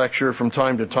Bible lecture from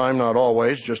time to time, not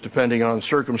always, just depending on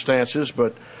circumstances,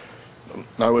 but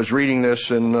I was reading this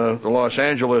in the Los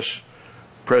Angeles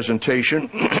presentation.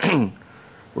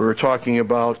 We were talking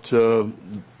about the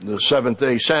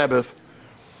seventh-day Sabbath,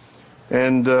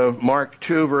 and Mark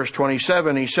 2, verse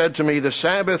 27, he said to me, the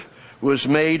Sabbath was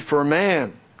made for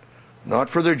man, not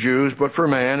for the Jews, but for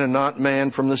man, and not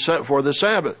man for the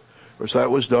Sabbath. Of course,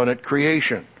 that was done at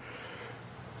creation.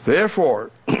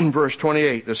 Therefore, verse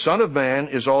 28, the Son of Man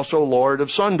is also Lord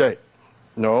of Sunday.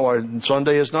 No,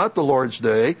 Sunday is not the Lord's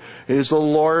day. He is the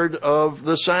Lord of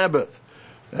the Sabbath.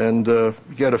 And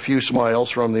get a few smiles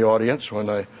from the audience when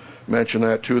I mention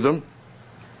that to them.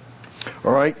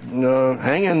 All right,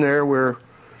 hang in there. We're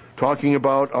talking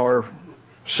about our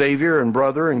Savior and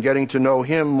brother and getting to know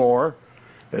him more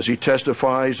as he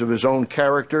testifies of his own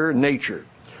character and nature.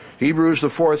 Hebrews, the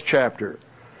 4th chapter.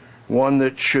 One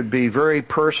that should be very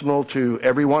personal to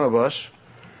every one of us,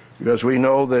 because we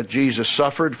know that Jesus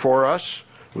suffered for us,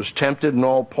 was tempted in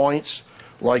all points,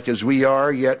 like as we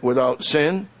are, yet without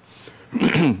sin.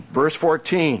 Verse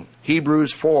 14,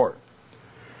 Hebrews 4.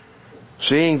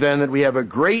 Seeing then that we have a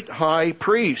great high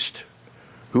priest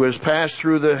who has passed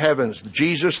through the heavens,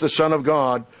 Jesus, the Son of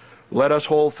God, let us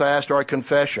hold fast our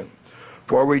confession.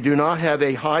 For we do not have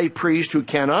a high priest who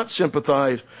cannot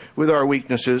sympathize with our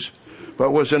weaknesses,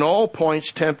 but was in all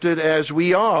points tempted as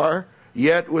we are,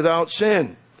 yet without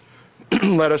sin.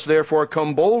 Let us therefore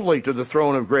come boldly to the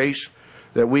throne of grace,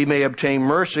 that we may obtain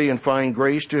mercy and find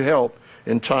grace to help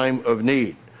in time of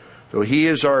need. So he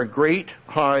is our great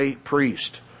high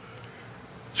priest.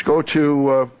 Let's go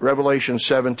to Revelation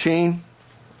 17.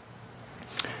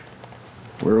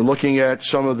 We're looking at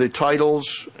some of the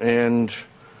titles and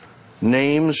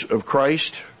names of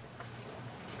Christ.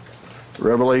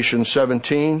 Revelation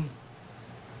 17.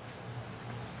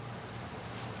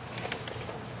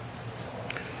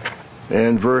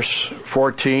 and verse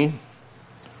 14,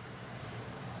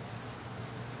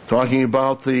 talking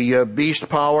about the beast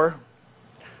power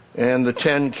and the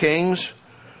 10 kings.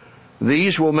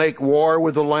 These will make war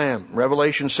with the Lamb.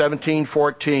 Revelation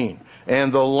 17:14.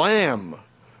 And the Lamb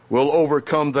will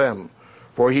overcome them,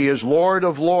 for he is Lord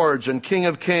of lords and King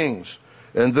of kings,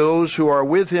 and those who are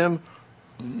with him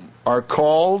are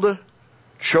called,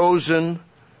 chosen,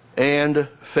 and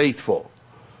faithful.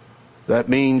 That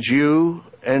means you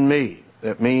and me.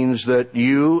 That means that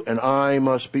you and I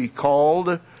must be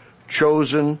called,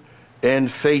 chosen,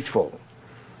 and faithful.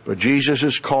 But Jesus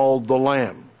is called the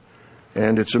Lamb.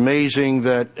 And it's amazing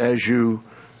that as you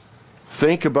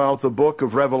think about the book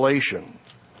of Revelation,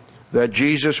 that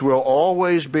Jesus will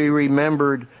always be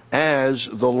remembered as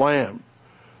the Lamb.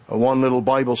 One little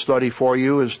Bible study for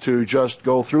you is to just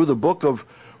go through the book of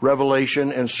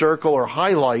Revelation and circle or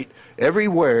highlight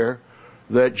everywhere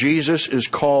that Jesus is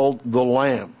called the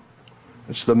Lamb.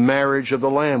 It's the marriage of the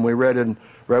Lamb. We read in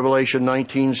Revelation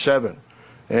 19:7.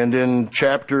 And in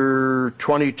chapter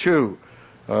 22,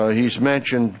 he's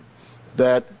mentioned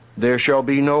that there shall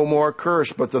be no more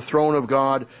curse, but the throne of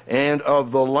God and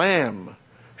of the Lamb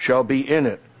shall be in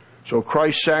it. So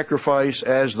Christ's sacrifice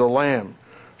as the Lamb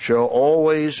shall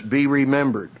always be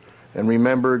remembered, and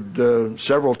remembered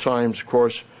several times, of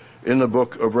course, in the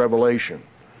book of Revelation.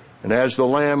 And as the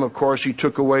Lamb, of course, he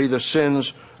took away the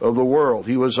sins of the world.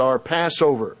 He was our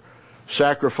Passover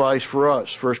sacrifice for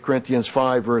us, 1 Corinthians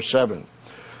 5, verse 7.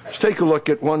 Let's take a look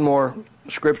at one more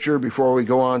scripture before we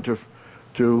go on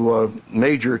to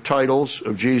major titles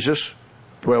of Jesus.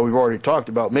 Well, we've already talked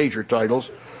about major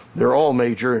titles. They're all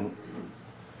major in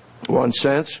one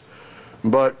sense.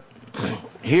 But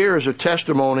here is a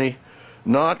testimony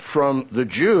not from the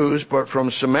Jews, but from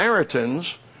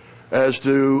Samaritans as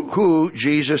to who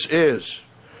Jesus is.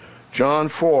 John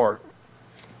 4,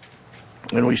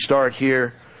 and we start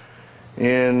here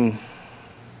in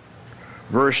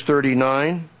verse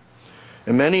 39.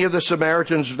 And many of the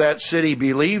Samaritans of that city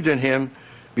believed in him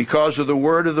because of the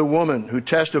word of the woman who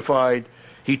testified,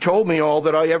 "He told me all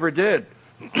that I ever did."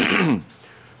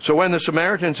 So when the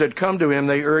Samaritans had come to him,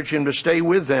 they urged him to stay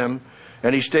with them,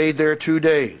 and he stayed there 2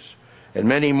 days. And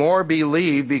many more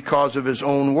believed because of his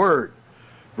own word.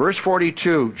 Verse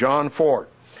 42, John 4.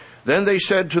 Then they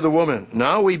said to the woman,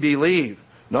 "Now we believe,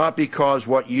 not because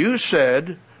what you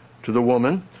said to the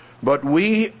woman, but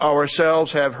we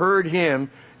ourselves have heard him,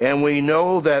 and we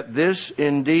know that this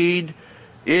indeed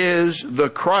is the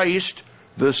Christ,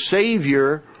 the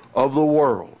Savior of the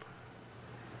world."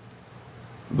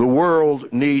 The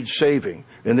world needs saving,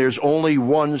 and there's only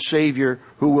one Savior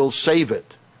who will save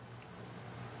it.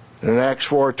 In Acts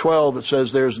 4:12 it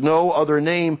says, "There's no other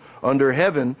name under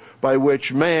heaven by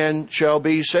which man shall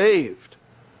be saved."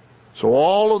 So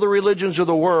all of the religions of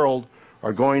the world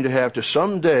are going to have to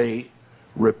someday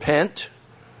repent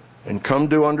and come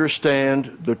to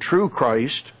understand the true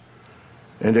Christ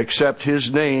and accept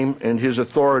his name and his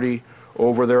authority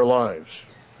over their lives.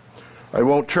 I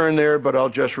won't turn there, but I'll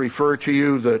just refer to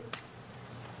you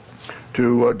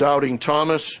to doubting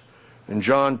Thomas in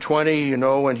John 20,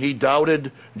 when he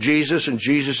doubted Jesus, and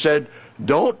Jesus said,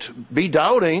 "Don't be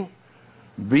doubting,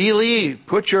 believe.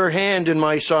 Put your hand in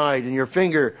my side and your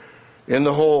finger in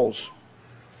the holes."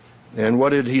 And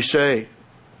what did he say?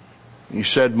 He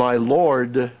said, "My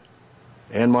Lord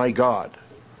and my God."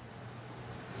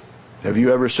 Have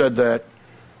you ever said that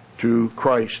to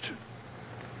Christ?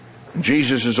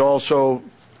 Jesus is also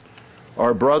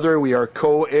our brother. We are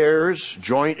co-heirs,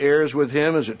 joint heirs with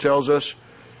him, as it tells us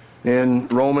in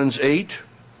Romans 8.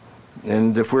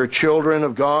 And if we're children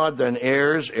of God, then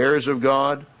heirs, heirs of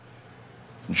God,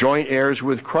 joint heirs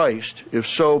with Christ, if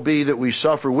so be that we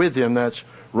suffer with him, that's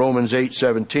Romans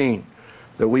 8:17,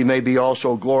 that we may be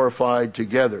also glorified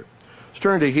together. Let's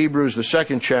turn to Hebrews, the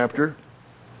 2nd chapter.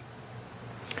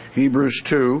 Hebrews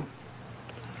 2.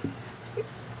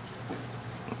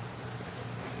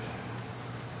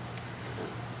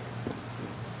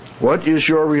 What is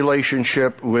your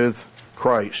relationship with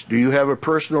Christ? Do you have a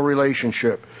personal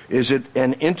relationship? Is it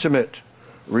an intimate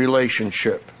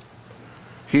relationship?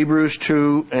 Hebrews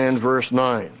 2 and verse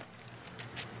 9.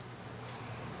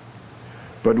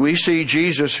 But we see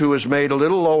Jesus, who was made a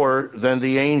little lower than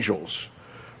the angels,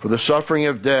 for the suffering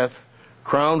of death,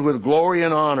 crowned with glory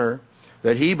and honor,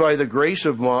 that he by the grace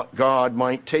of God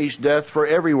might taste death for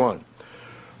everyone.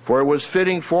 For it was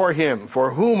fitting for him,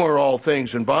 for whom are all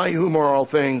things, and by whom are all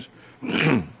things,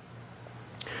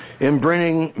 in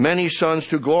bringing many sons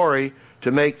to glory,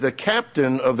 to make the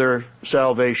captain of their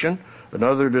salvation,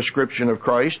 another description of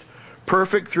Christ,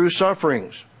 perfect through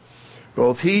sufferings.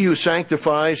 Both he who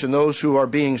sanctifies and those who are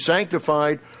being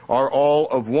sanctified are all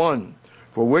of one.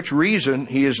 for which reason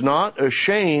he is not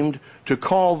ashamed to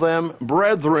call them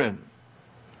brethren.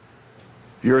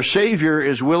 Your Savior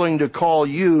is willing to call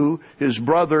you his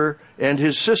brother and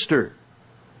his sister.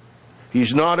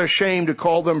 He's not ashamed to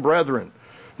call them brethren.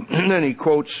 And then he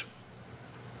quotes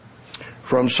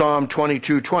from Psalm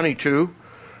 22:22,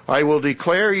 I will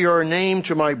declare your name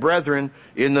to my brethren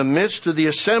in the midst of the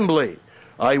assembly.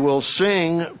 I will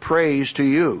sing praise to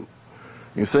you.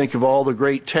 You think of all the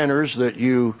great tenors that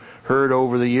you heard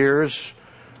over the years,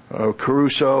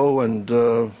 Caruso, and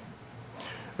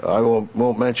I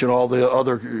won't mention all the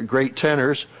other great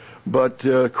tenors, but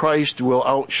Christ will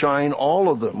outshine all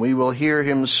of them. We will hear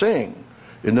him sing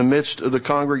in the midst of the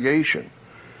congregation.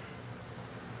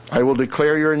 I will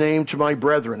declare your name to my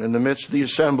brethren. In the midst of the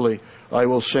assembly, I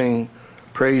will sing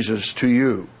praises to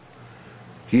you.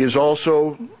 He has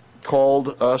also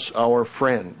called us our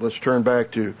friend. Let's turn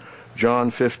back to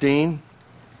John 15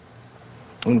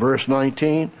 in verse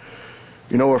 19.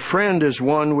 You know, a friend is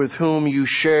one with whom you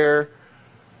share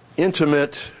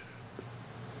intimate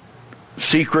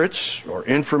secrets or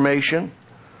information.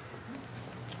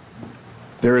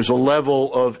 There is a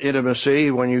level of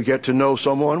intimacy when you get to know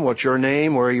someone. What's your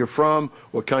name? Where are you from?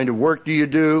 What kind of work do you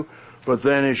do? But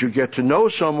then as you get to know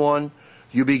someone,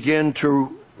 you begin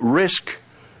to risk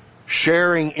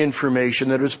sharing information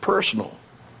that is personal.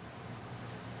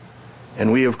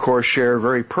 And we, of course, share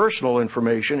very personal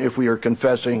information if we are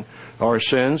confessing our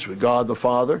sins with God the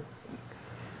Father.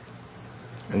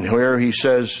 And where he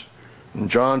says in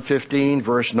John 15,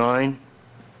 verse 9,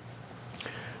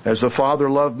 as the Father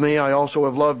loved me, I also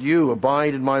have loved you.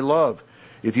 Abide in my love.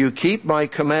 If you keep my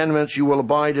commandments, you will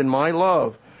abide in my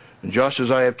love. And just as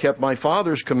I have kept my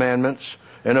Father's commandments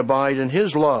and abide in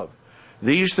his love.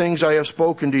 These things I have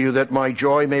spoken to you, that my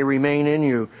joy may remain in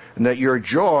you, and that your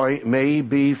joy may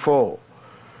be full.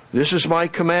 This is my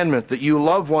commandment, that you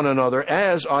love one another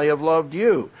as I have loved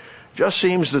you. Just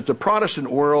seems that the Protestant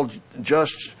world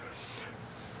just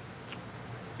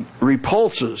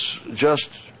repulses,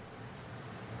 just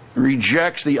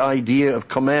rejects the idea of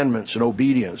commandments and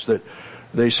obedience. That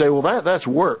they say, well, that's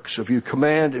works. If you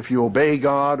command, if you obey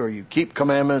God or you keep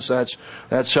commandments, that's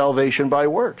salvation by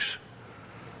works.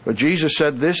 But Jesus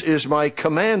said, this is my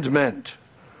commandment,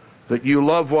 that you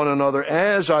love one another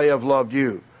as I have loved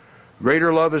you.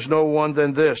 Greater love is no one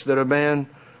than this, that a man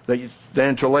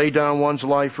than to lay down one's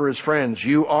life for his friends.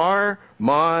 You are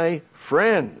my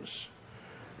friends,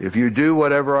 if you do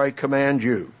whatever I command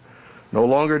you. No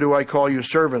longer do I call you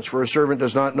servants, for a servant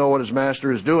does not know what his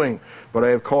master is doing, but I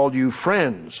have called you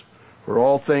friends, for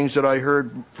all things that I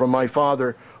heard from my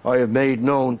Father I have made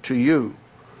known to you.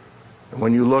 And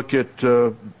when you look at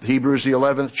Hebrews the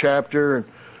 11th chapter, and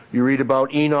you read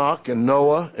about Enoch and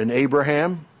Noah and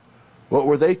Abraham, what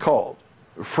were they called?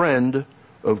 A friend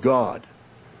of God.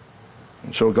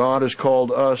 And so God has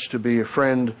called us to be a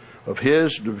friend of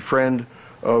his, to be a friend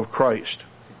of Christ.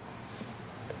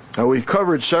 Now, we've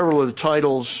covered several of the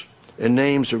titles and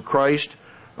names of Christ.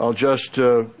 I'll just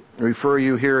refer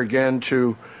you here again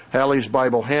to Halley's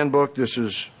Bible Handbook. This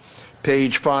is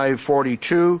page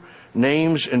 542,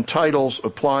 Names and Titles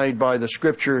Applied by the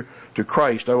Scripture to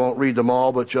Christ. I won't read them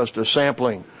all, but just a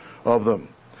sampling of them.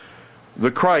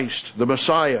 The Christ, the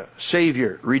Messiah,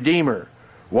 Savior, Redeemer,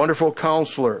 Wonderful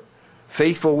Counselor,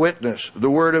 Faithful Witness, the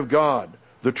Word of God,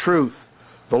 the Truth,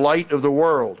 the Light of the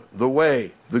World, the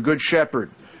Way, the Good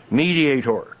Shepherd,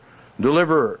 Mediator,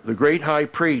 Deliverer, the Great High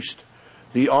Priest,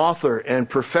 the Author and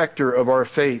Perfecter of our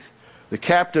faith, the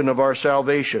Captain of our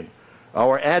salvation,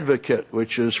 our Advocate,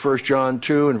 which is 1 John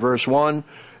 2 and verse 1,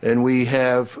 and we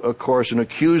have, of course, an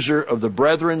accuser of the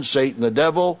brethren, Satan the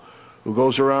devil, who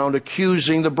goes around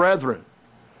accusing the brethren.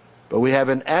 But we have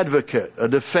an advocate, a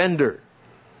defender.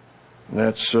 And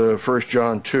that's 1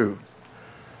 John 2.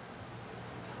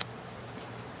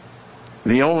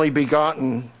 The only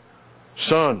begotten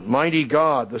Son, mighty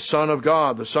God, the Son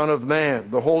of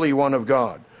Man, the Holy One of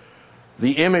God,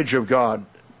 the image of God,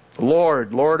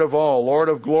 Lord, Lord of all, Lord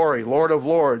of glory, Lord of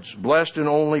lords, blessed and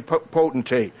only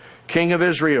potentate, King of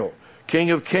Israel,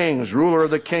 King of kings, ruler of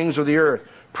the kings of the earth,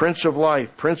 Prince of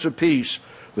life, Prince of peace,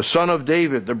 the Son of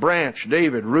David, the branch,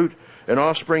 David, root and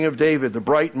offspring of David, the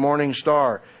bright morning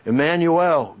star,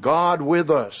 Emmanuel, God with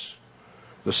us,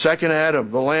 the second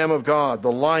Adam, the Lamb of God,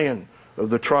 the Lion of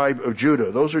the tribe of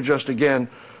Judah. Those are just, again,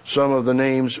 some of the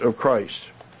names of Christ.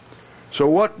 So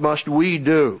what must we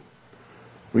do?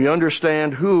 We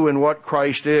understand who and what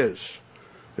Christ is,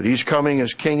 that he's coming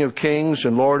as King of kings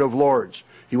and Lord of lords.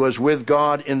 He was with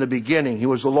God in the beginning. He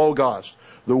was the Logos,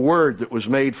 the Word that was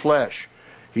made flesh.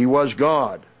 He was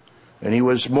God, and he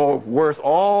was more worth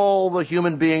all the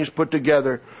human beings put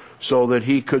together so that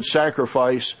he could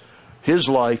sacrifice his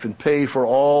life and pay for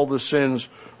all the sins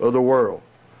of the world.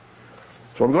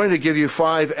 So I'm going to give you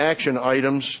 5 action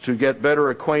items to get better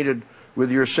acquainted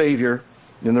with your Savior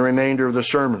in the remainder of the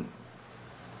sermon.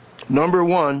 Number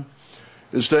 1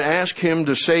 is to ask him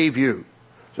to save you.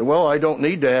 So, well, I don't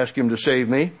need to ask him to save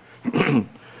me.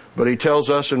 But he tells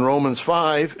us in Romans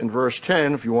 5 in verse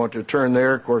 10, if you want to turn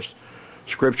there, of course,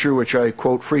 scripture which I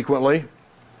quote frequently,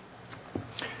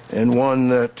 and one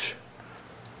that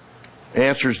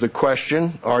answers the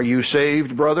question, are you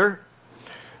saved, brother?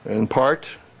 In part,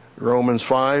 Romans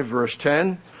 5 verse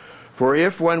 10, for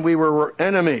if when we were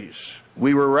enemies,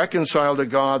 we were reconciled to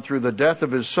God through the death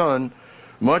of his Son,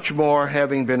 much more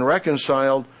having been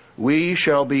reconciled, we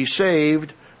shall be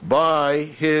saved by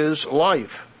his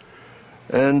life.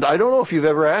 And I don't know if you've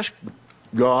ever asked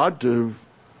God to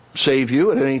save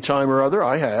you at any time or other.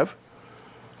 I have.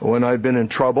 When I've been in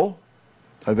trouble,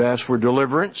 I've asked for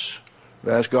deliverance. I've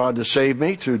asked God to save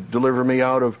me, to deliver me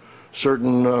out of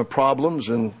certain problems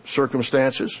and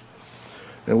circumstances.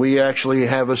 And we actually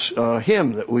have a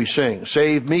hymn that we sing,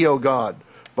 Save me, O God,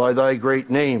 by thy great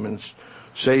name, and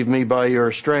save me by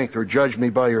your strength, or judge me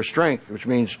by your strength, which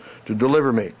means to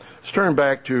deliver me. Let's turn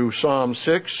back to Psalm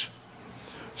 6.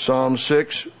 Psalm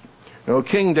 6.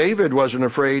 King David wasn't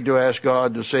afraid to ask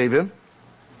God to save him.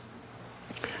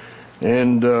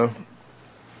 And, of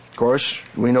course,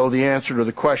 we know the answer to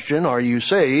the question, are you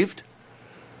saved?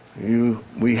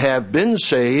 We have been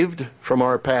saved from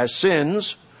our past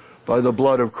sins by the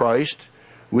blood of Christ.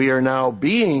 We are now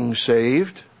being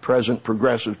saved, present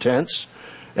progressive tense,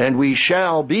 and we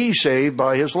shall be saved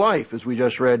by his life, as we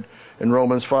just read in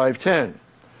Romans 5:10.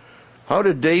 How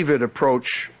did David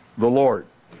approach the Lord?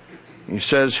 He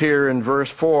says here in verse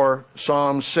 4,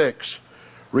 Psalm 6,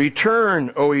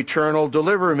 return, O eternal,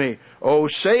 deliver me. O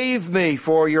save me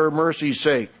for your mercy's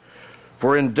sake.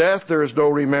 For in death there is no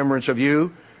remembrance of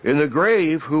you. In the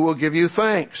grave, who will give you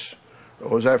thanks? I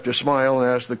always have to smile and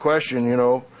ask the question,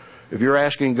 if you're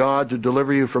asking God to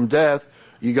deliver you from death,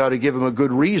 you got to give him a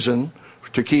good reason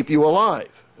to keep you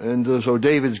alive. And so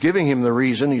David's giving him the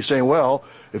reason. He's saying, well,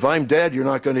 if I'm dead, you're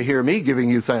not going to hear me giving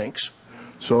you thanks.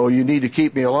 So you need to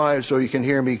keep me alive so you can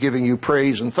hear me giving you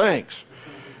praise and thanks.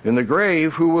 In the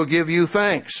grave, who will give you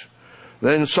thanks?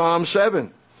 Then Psalm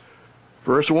 7,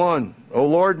 verse 1, O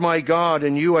Lord my God,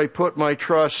 in you I put my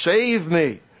trust. Save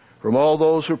me from all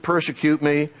those who persecute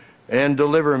me and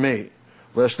deliver me,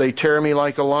 lest they tear me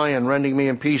like a lion, rending me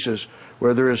in pieces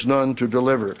where there is none to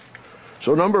deliver.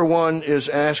 So number 1 is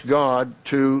ask God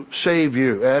to save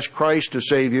you. Ask Christ to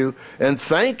save you and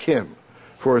thank him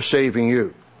for saving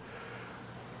you.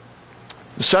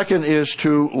 The second is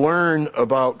to learn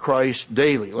about Christ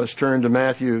daily. Let's turn to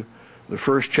Matthew, the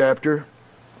first chapter.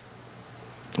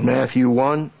 Matthew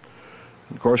 1.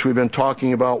 Of course, we've been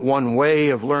talking about one way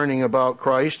of learning about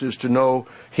Christ is to know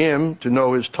him, to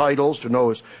know his titles, to know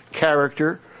his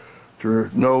character, to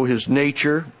know his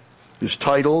nature, his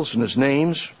titles and his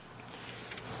names.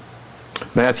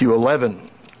 Matthew 11,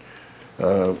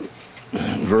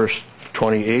 verse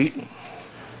 28.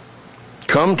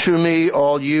 Come to me,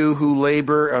 all you who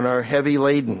labor and are heavy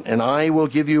laden, and I will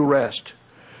give you rest.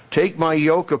 Take my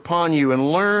yoke upon you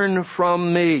and learn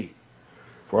from me,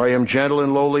 for I am gentle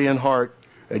and lowly in heart,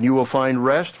 and you will find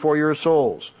rest for your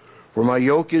souls. For my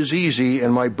yoke is easy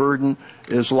and my burden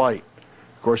is light.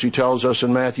 Of course, he tells us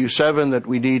in Matthew 7 that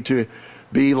we need to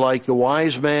be like the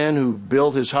wise man who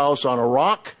built his house on a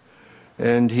rock,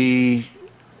 and he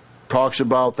talks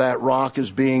about that rock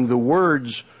as being the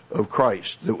words of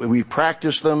Christ. That we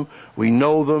practice them, we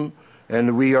know them,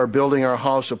 and we are building our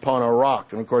house upon a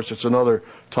rock. And of course, it's another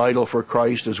title for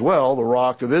Christ as well, the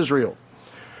Rock of Israel.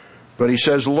 But he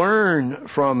says, learn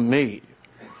from me.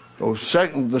 So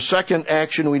the second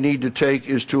action we need to take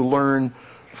is to learn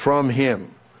from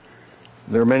him.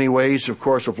 There are many ways, of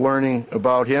course, of learning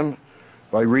about him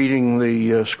by reading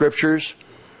the scriptures.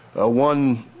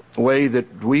 One way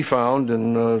that we found,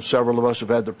 and several of us have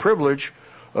had the privilege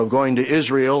of going to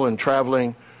Israel and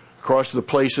traveling across the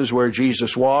places where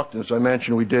Jesus walked. As I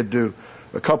mentioned, we did do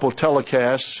a couple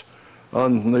telecasts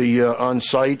on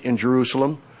site in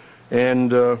Jerusalem,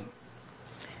 and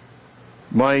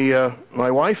my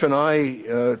wife and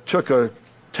I took a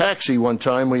taxi one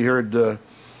time. We heard a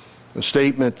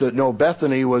statement that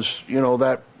Bethany was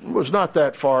that was not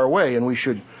that far away, and we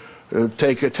should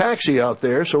take a taxi out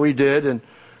there. So we did, and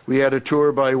we had a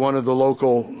tour by one of the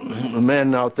local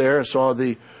men out there. Saw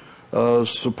the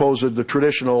the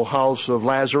traditional house of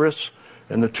Lazarus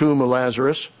and the tomb of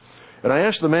Lazarus. And I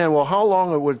asked the man, well, how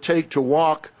long it would take to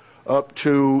walk up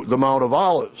to the Mount of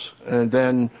Olives and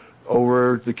then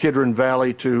over the Kidron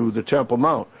Valley to the Temple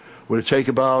Mount? Would it take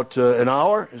about an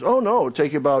hour? He said, oh, no, it would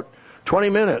take about 20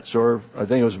 minutes, or I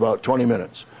think it was about 20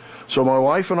 minutes. So my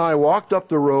wife and I walked up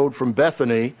the road from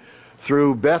Bethany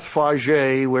through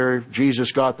Bethphage, where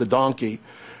Jesus got the donkey,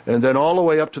 and then all the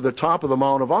way up to the top of the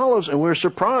Mount of Olives, and we were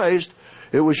surprised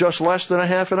it was just less than a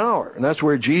half an hour. And that's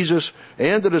where Jesus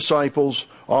and the disciples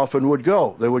often would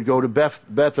go. They would go to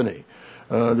Bethany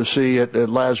to see at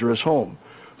Lazarus' home.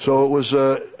 So it was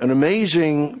an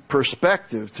amazing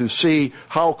perspective to see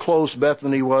how close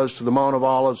Bethany was to the Mount of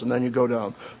Olives, and then you go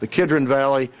down the Kidron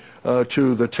Valley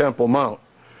to the Temple Mount.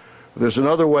 There's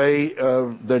another way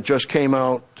that just came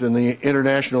out in the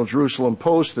International Jerusalem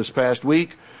Post this past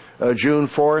week, June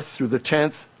 4th through the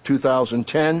 10th,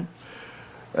 2010.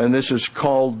 And this is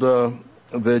called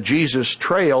the Jesus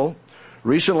Trail.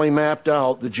 Recently mapped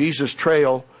out, the Jesus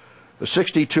Trail, a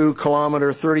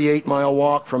 62-kilometer, 38-mile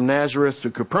walk from Nazareth to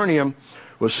Capernaum,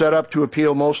 was set up to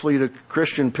appeal mostly to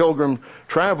Christian pilgrim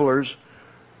travelers,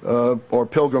 or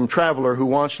pilgrim traveler who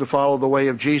wants to follow the way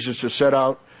of Jesus as set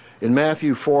out in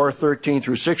Matthew 4:13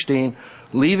 through 16.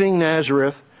 Leaving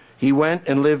Nazareth, he went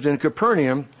and lived in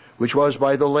Capernaum, which was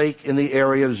by the lake in the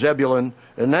area of Zebulun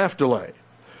and Naphtali.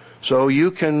 So you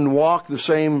can walk the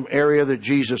same area that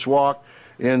Jesus walked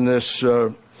in this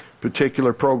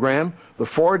particular program. The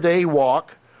 4-day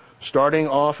walk, starting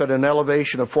off at an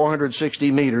elevation of 460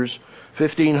 meters,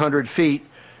 1,500 feet,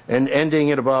 and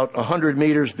ending at about 100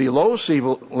 meters below sea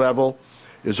level,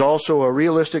 is also a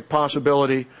realistic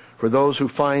possibility for those who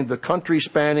find the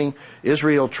country-spanning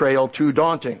Israel Trail too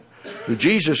daunting. The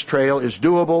Jesus Trail is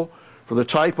doable for the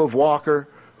type of walker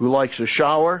who likes a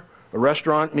shower, a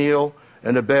restaurant meal,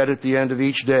 and a bed at the end of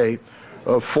each day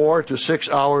of 4 to 6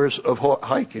 hours of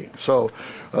hiking. So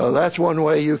that's one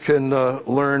way you can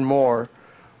learn more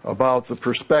about the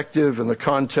perspective and the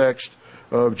context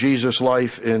of Jesus'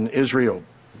 life in Israel.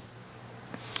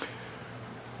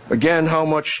 Again, how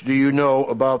much do you know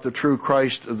about the true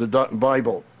Christ of the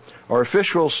Bible? Our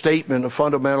official statement of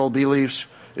fundamental beliefs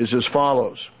is as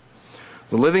follows.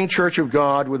 The Living Church of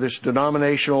God, with its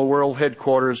denominational world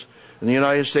headquarters in the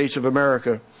United States of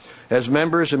America, has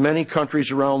members in many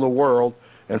countries around the world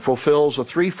and fulfills a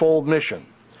threefold mission.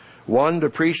 1, to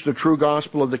preach the true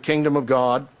gospel of the kingdom of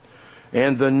God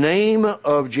and the name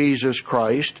of Jesus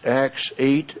Christ, Acts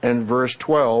 8 and verse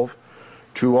 12,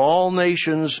 to all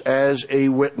nations as a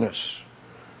witness.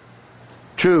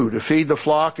 2, to feed the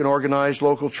flock and organize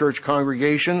local church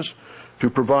congregations to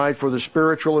provide for the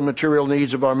spiritual and material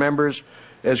needs of our members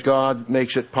as God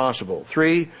makes it possible.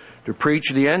 3, to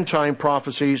preach the end-time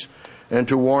prophecies and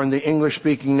to warn the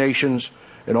English-speaking nations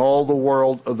and all the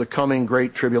world of the coming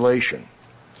great tribulation.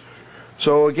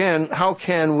 So again, how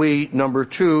can we, number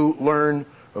 2, learn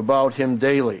about Him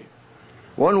daily?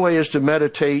 One way is to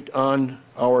meditate on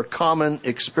our common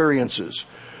experiences.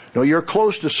 Now, you're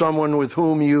close to someone with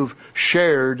whom you've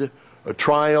shared a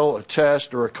trial, a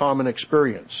test, or a common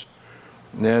experience.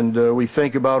 And we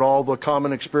think about all the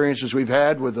common experiences we've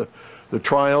had with the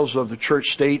trials of the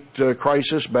church-state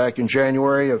crisis back in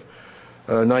January of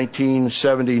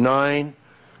 1979.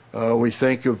 We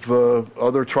think of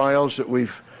other trials that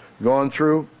we've gone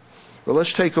through. But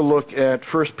let's take a look at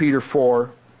 1 Peter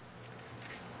 4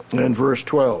 and verse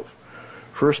 12.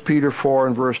 1 Peter 4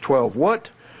 and verse 12. What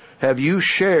have you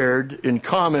shared in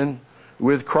common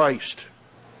with Christ?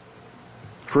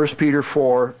 1 Peter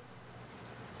 4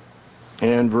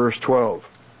 and verse 12.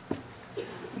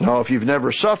 Now, if you've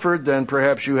never suffered, then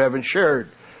perhaps you haven't shared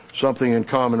something in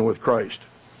common with Christ.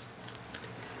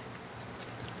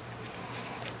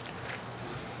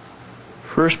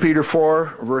 1 Peter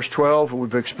 4, verse 12,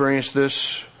 we've experienced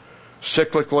this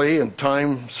cyclically in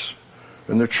times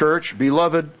in the church.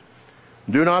 Beloved,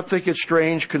 do not think it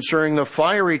strange concerning the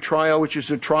fiery trial which is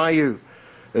to try you,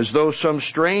 as though some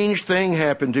strange thing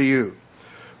happened to you.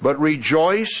 But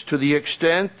rejoice to the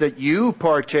extent that you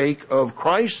partake of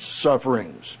Christ's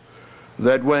sufferings,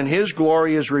 that when His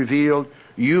glory is revealed,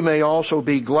 you may also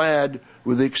be glad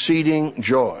with exceeding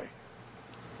joy.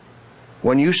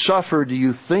 When you suffer, do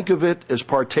you think of it as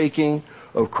partaking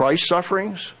of Christ's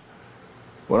sufferings?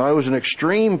 When I was in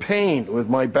extreme pain with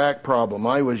my back problem,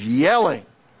 I was yelling,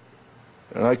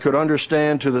 and I could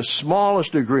understand to the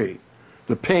smallest degree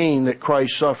the pain that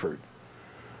Christ suffered.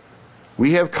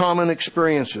 We have common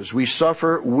experiences. We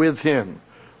suffer with Him.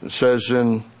 It says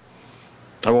in,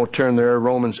 I won't turn there,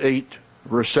 Romans 8,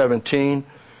 verse 17,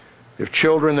 if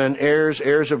children, then heirs,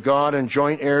 heirs of God, and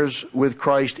joint heirs with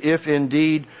Christ, if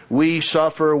indeed we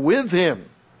suffer with Him,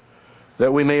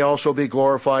 that we may also be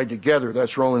glorified together.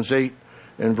 That's Romans 8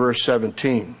 and verse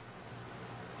 17.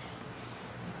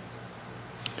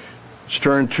 Let's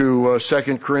turn to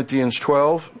 2 Corinthians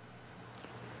 12.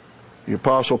 The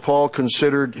Apostle Paul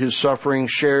considered his suffering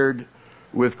shared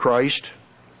with Christ.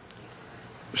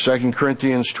 2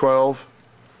 Corinthians 12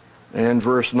 and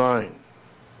verse 9.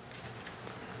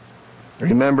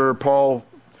 Remember, Paul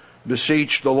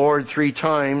beseeched the Lord 3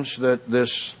 times that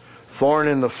this thorn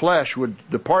in the flesh would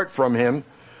depart from him.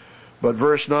 But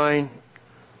verse 9,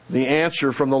 the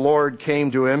answer from the Lord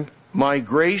came to him, "My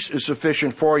grace is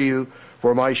sufficient for you,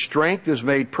 for my strength is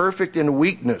made perfect in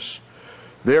weakness.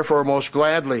 Therefore, most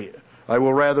gladly, I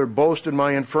will rather boast in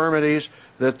my infirmities,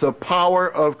 that the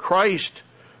power of Christ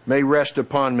may rest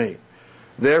upon me.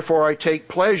 Therefore, I take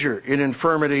pleasure in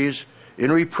infirmities,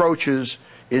 in reproaches,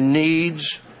 in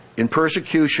needs, in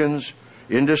persecutions,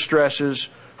 in distresses,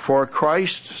 for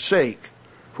Christ's sake.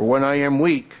 For when I am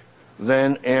weak,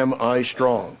 then am I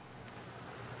strong."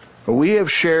 We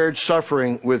have shared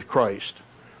suffering with Christ.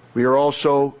 We are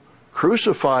also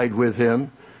crucified with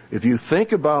him. If you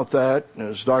think about that,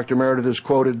 as Dr. Meredith has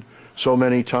quoted so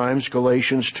many times,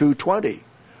 Galatians 2:20,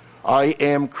 I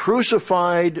am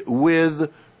crucified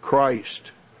with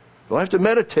Christ. You'll have to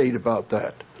meditate about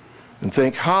that and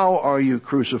think, how are you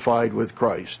crucified with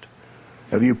Christ?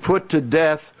 Have you put to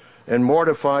death and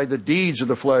mortified the deeds of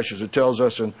the flesh, as it tells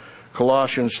us in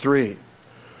Colossians 3?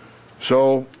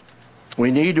 So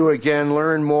we need to again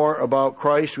learn more about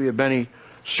Christ. We have many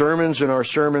sermons in our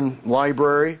sermon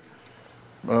library.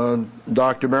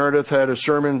 Dr. Meredith had a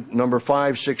sermon, number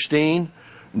 516.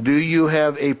 Do you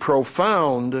have a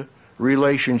profound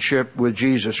relationship with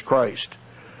Jesus Christ?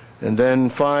 And then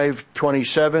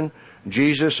 527,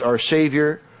 Jesus, our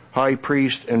Savior, High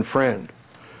Priest, and Friend.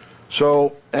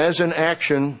 So, as an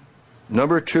action,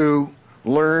 number 2,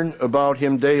 learn about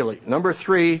him daily. Number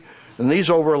 3, and these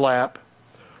overlap,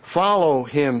 follow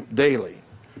him daily.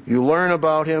 You learn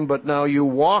about him, but now you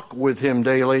walk with him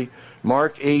daily.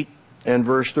 Mark 8 and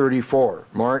verse 34.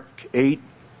 Mark 8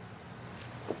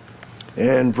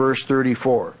 and verse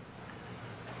 34.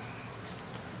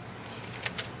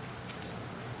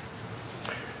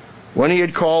 When he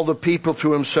had called the people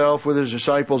to himself with his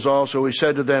disciples also, he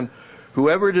said to them,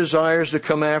 "Whoever desires to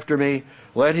come after me,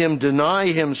 let him deny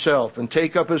himself and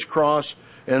take up his cross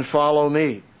and follow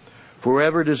me. For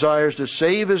whoever desires to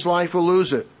save his life will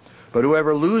lose it, but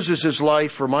whoever loses his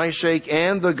life for my sake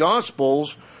and the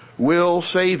gospel's will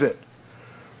save it.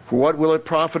 For what will it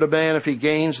profit a man if he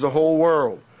gains the whole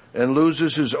world and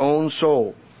loses his own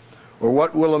soul? Or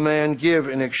what will a man give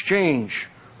in exchange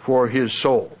for his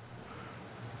soul?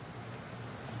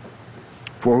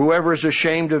 For whoever is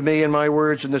ashamed of me and my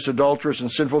words in this adulterous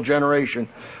and sinful generation,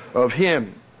 of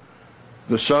him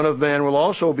the Son of Man will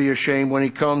also be ashamed when he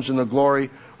comes in the glory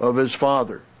of his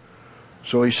Father."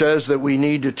 So he says that we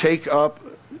need to take up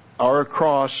our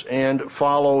cross and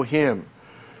follow him.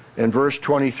 In verse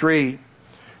 23,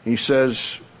 he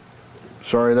says,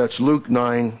 that's Luke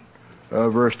 9,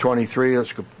 verse 23.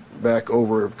 Let's go back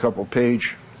over a couple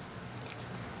page.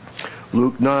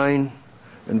 Luke 9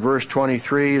 and verse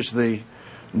 23 is the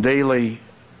daily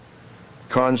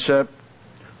concept,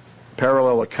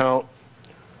 parallel account.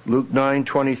 Luke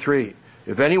 9:23.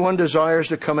 If anyone desires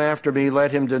to come after me,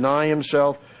 let him deny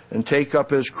himself and take up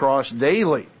his cross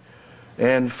daily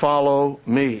and follow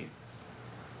me.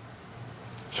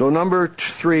 So number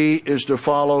 3 is to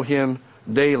follow him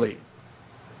daily.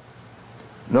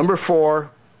 Number 4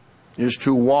 is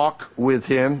to walk with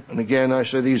him. And again, I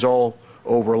say these all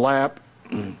overlap.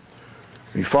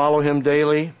 We follow him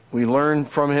daily. We learn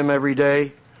from him every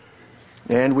day.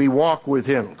 And we walk with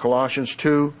him. Colossians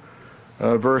 2,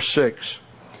 verse 6.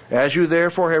 As you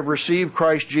therefore have received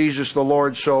Christ Jesus the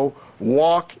Lord, so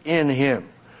walk in him.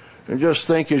 And just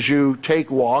think as you take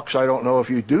walks, I don't know if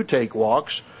you do take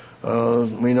walks.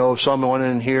 We know of someone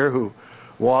in here who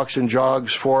walks and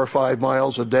jogs 4 or 5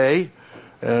 miles a day.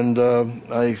 And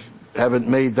I haven't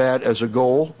made that as a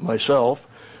goal myself.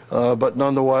 But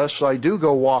nonetheless, I do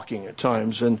go walking at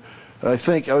times. And I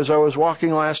think as I was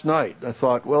walking last night, I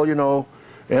thought, well,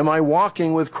 am I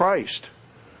walking with Christ?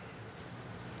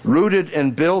 Rooted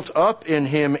and built up in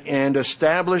him and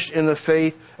established in the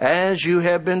faith as you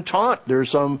have been taught. There's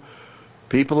some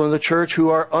people in the church who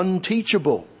are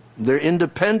unteachable. They're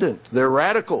independent. They're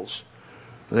radicals.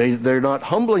 They're not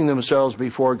humbling themselves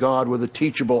before God with a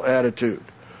teachable attitude.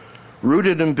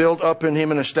 Rooted and built up in him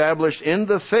and established in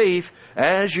the faith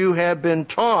as you have been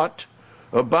taught,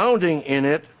 abounding in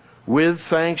it with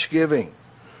thanksgiving.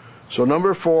 So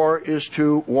number 4 is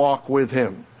to walk with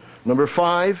him. Number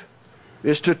 5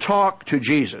 is to talk to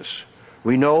Jesus.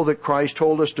 We know that Christ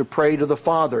told us to pray to the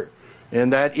Father,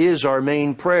 and that is our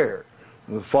main prayer.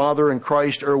 The Father and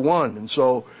Christ are one, and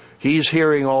so he's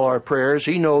hearing all our prayers.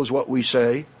 He knows what we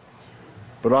say.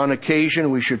 But on occasion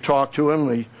we should talk to him.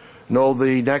 We know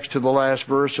the next to the last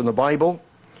verse in the Bible.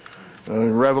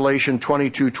 In Revelation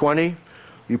 22:20,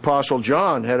 the Apostle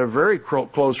John had a very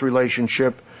close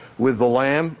relationship with the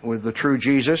Lamb, with the true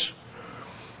Jesus.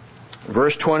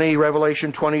 Verse 20,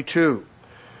 Revelation 22.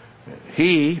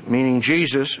 He, meaning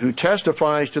Jesus, who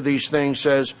testifies to these things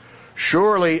says,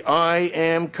 "Surely I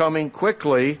am coming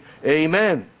quickly.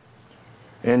 Amen."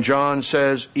 And John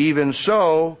says, "Even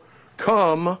so,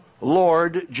 come,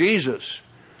 Lord Jesus."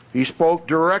 He spoke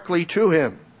directly to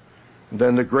him.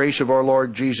 Then the grace of our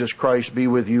Lord Jesus Christ be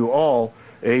with you all.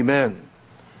 Amen.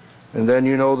 And then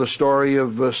you know the story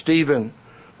of Stephen,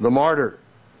 the martyr.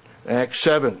 Acts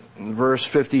 7, verse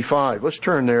 55. Let's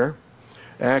turn there.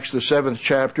 Acts, the 7th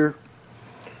chapter.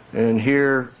 And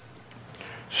here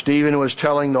Stephen was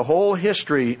telling the whole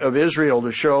history of Israel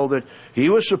to show that he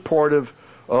was supportive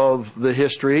of the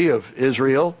history of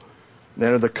Israel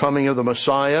and of the coming of the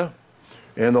Messiah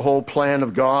and the whole plan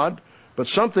of God. But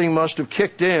something must have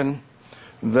kicked in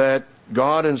that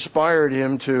God inspired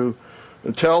him to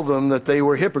tell them that they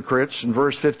were hypocrites in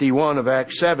verse 51 of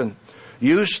Acts 7.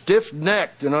 "You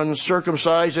stiff-necked and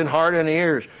uncircumcised in heart and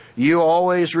ears, you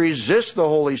always resist the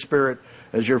Holy Spirit,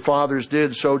 as your fathers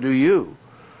did, so do you."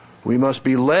 We must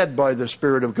be led by the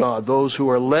Spirit of God. Those who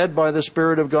are led by the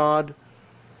Spirit of God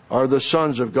are the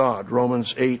sons of God.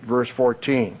 Romans 8, verse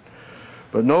 14.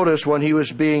 But notice when he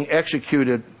was being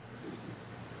executed,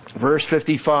 verse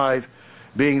 55,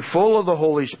 being full of the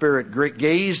Holy Spirit,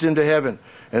 gazed into heaven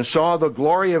and saw the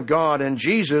glory of God and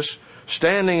Jesus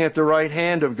standing at the right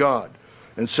hand of God,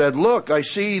 and said, "Look, I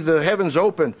see the heavens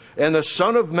open and the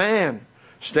Son of Man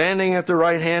standing at the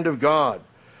right hand of God."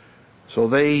 So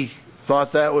they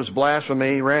thought that was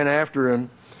blasphemy, ran after him,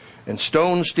 and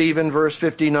stoned Stephen, verse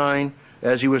 59,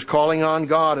 as he was calling on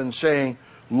God and saying,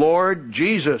 "Lord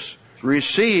Jesus,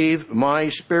 receive my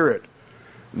spirit."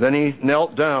 Then he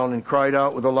knelt down and cried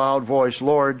out with a loud voice,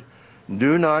 "Lord,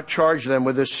 do not charge them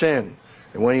with this sin."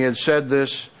 And when he had said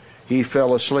this, he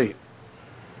fell asleep.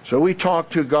 So we talk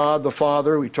to God the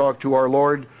Father, we talk to our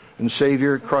Lord and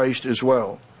Savior Christ as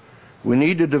well. We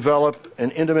need to develop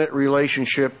an intimate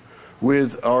relationship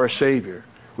with our Savior.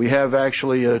 We have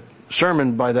actually a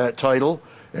sermon by that title,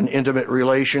 An Intimate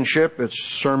Relationship. It's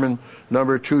sermon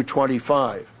number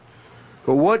 225.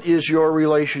 But what is your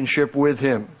relationship with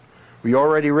Him? We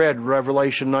already read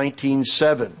Revelation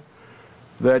 19:7,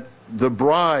 that the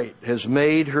bride has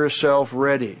made herself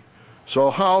ready. So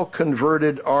how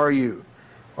converted are you?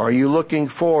 Are you looking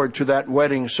forward to that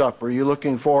wedding supper? Are you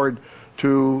looking forward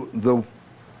to the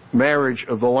marriage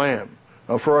of the Lamb?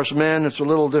 Now, for us men, it's a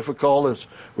little difficult, as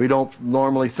we don't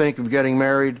normally think of getting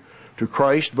married to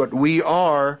Christ, but we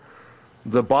are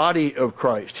the body of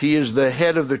Christ. He is the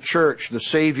head of the church, the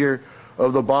Savior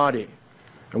of the body.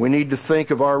 And we need to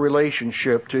think of our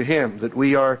relationship to Him, that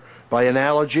we are, by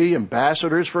analogy,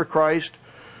 ambassadors for Christ.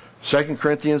 2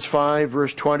 Corinthians 5,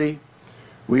 verse 20,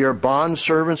 we are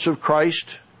bondservants of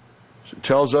Christ. It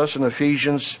tells us in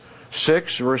Ephesians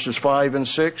 6, verses 5 and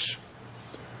 6.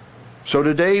 So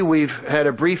today we've had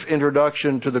a brief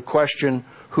introduction to the question,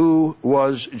 who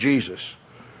was Jesus?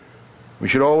 We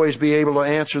should always be able to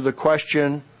answer the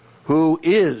question, who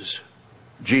is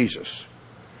Jesus?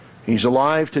 He's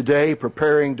alive today,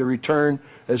 preparing to return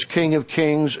as King of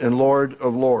Kings and Lord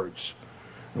of Lords.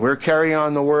 We're carrying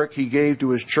on the work He gave to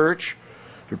His church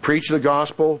to preach the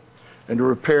gospel and to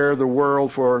prepare the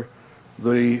world for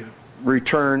the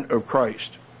return of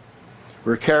Christ.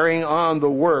 We're carrying on the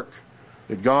work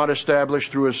that God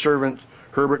established through His servant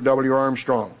Herbert W.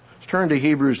 Armstrong. Let's turn to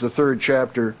Hebrews, the 3rd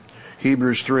chapter,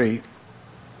 Hebrews 3.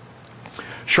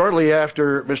 Shortly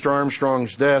after Mr.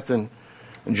 Armstrong's death in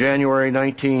January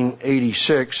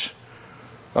 1986,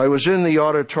 I was in the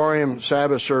auditorium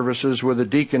Sabbath services with a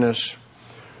deaconess,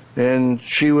 and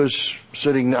I was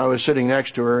sitting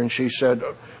next to her, and she said,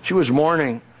 she was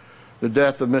mourning the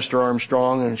death of Mr.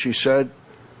 Armstrong, and she said,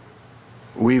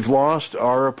 "We've lost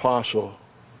our apostle.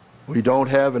 We don't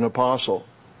have an apostle."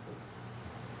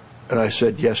 And I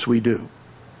said, "Yes, we do."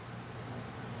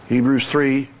 Hebrews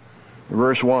 3,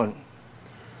 verse 1.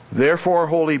 Therefore,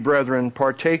 holy brethren,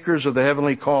 partakers of the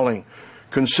heavenly calling,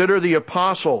 consider the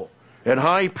apostle and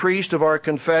high priest of our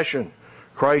confession,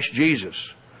 Christ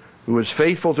Jesus, who was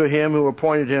faithful to Him who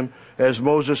appointed him, as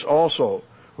Moses also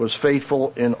was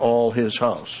faithful in all his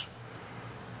house.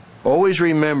 Always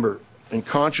remember and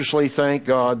consciously thank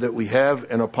God that we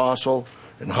have an apostle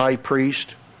and high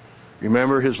priest.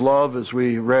 Remember His love, as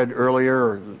we read earlier,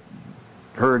 or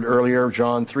heard earlier,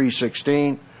 John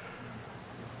 3:16,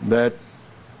 that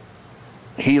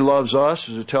He loves us,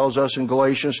 as it tells us in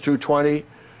Galatians 2:20,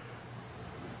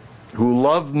 who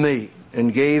loved me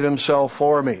and gave Himself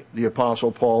for me, the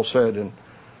Apostle Paul said in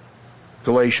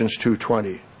Galatians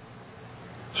 2:20.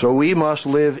 So we must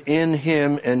live in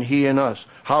Him and He in us.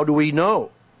 How do we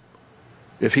know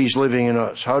if He's living in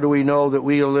us? How do we know that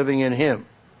we are living in Him?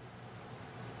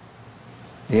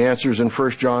 The answer is in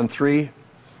 1 John 3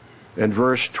 and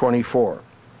verse 24.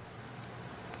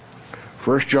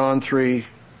 1 John 3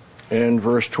 and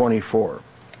verse 24.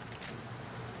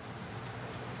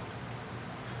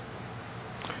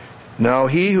 Now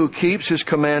he who keeps His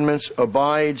commandments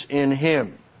abides in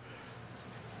Him,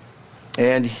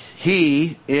 and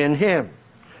He in him.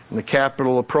 And the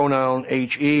capital pronoun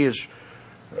HE is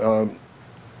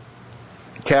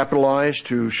capitalized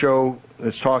to show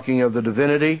it's talking of the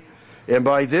divinity. And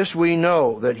by this we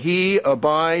know that He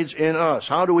abides in us.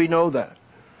 How do we know that?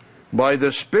 By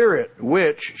the Spirit,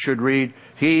 which should read,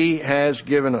 He has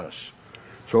given us.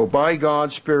 So by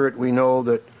God's Spirit we know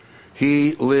that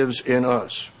He lives in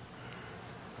us.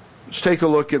 Let's take a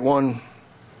look at one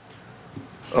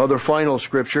other final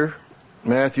scripture,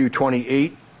 Matthew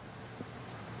 28.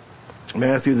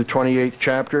 Matthew, the 28th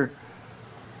chapter.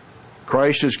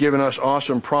 Christ has given us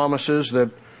awesome promises that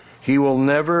He will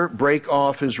never break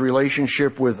off His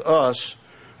relationship with us.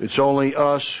 It's only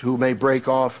us who may break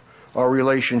off our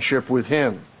relationship with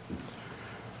Him.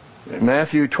 In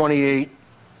Matthew 28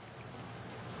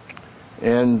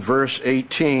 and verse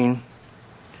 18,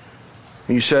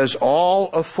 He says, all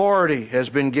authority has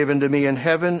been given to me in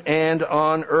heaven and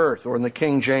on earth, or in the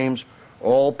King James,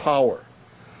 all power.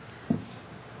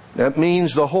 That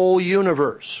means the whole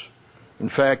universe. In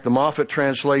fact, the Moffat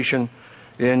translation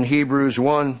in Hebrews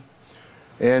 1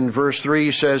 and verse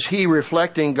 3 says, He,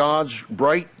 reflecting God's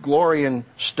bright glory and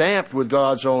stamped with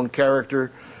God's own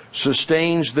character,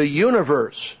 sustains the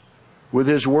universe with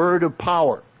His word of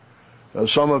power.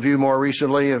 Some of you more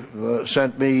recently have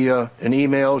sent me an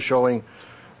email showing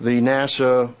the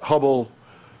NASA Hubble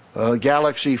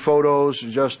galaxy photos.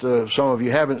 Just some of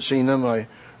you haven't seen them. I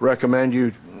recommend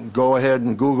you go ahead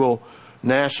and Google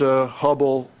NASA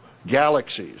Hubble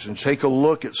galaxies and take a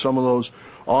look at some of those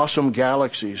awesome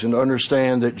galaxies and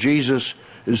understand that Jesus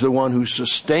is the one who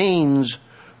sustains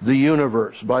the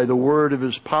universe by the word of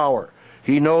His power.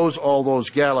 He knows all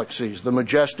those galaxies, the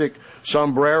majestic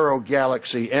Sombrero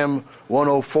Galaxy,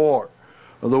 M104,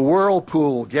 the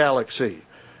Whirlpool Galaxy,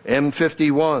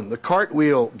 M51, the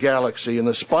Cartwheel Galaxy, and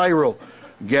the Spiral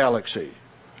Galaxy.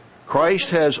 Christ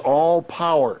has all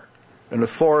power and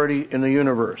authority in the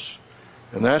universe,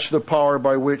 and that's the power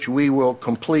by which we will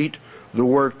complete the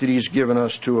work that He's given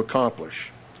us to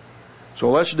accomplish. So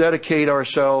let's dedicate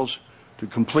ourselves to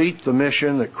complete the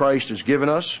mission that Christ has given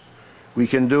us. We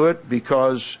can do it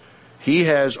because He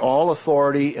has all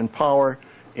authority and power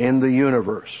in the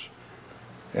universe.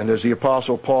 And as the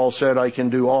Apostle Paul said, I can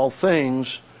do all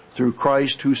things through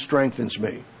Christ who strengthens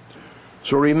me.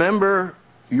 So remember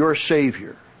your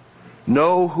Savior.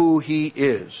 Know who He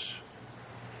is.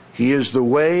 He is the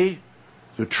way,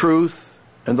 the truth,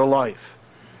 and the life.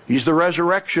 He's the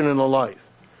resurrection and the life.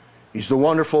 He's the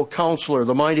wonderful Counselor,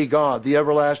 the mighty God, the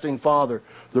everlasting Father,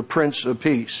 the Prince of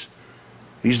Peace.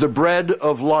 He's the bread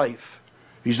of life.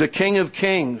 He's the King of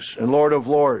kings and Lord of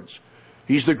lords.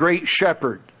 He's the great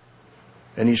shepherd.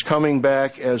 And He's coming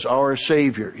back as our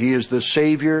Savior. He is the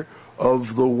Savior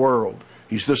of the world.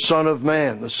 He's the Son of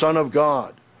Man, the Son of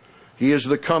God. He is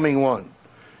the coming one.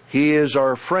 He is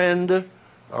our friend,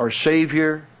 our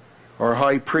Savior, our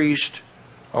High Priest,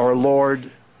 our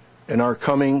Lord, and our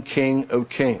coming King of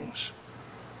Kings.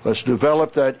 Let's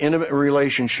develop that intimate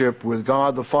relationship with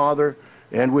God the Father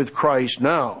and with Christ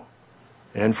now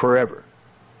and forever.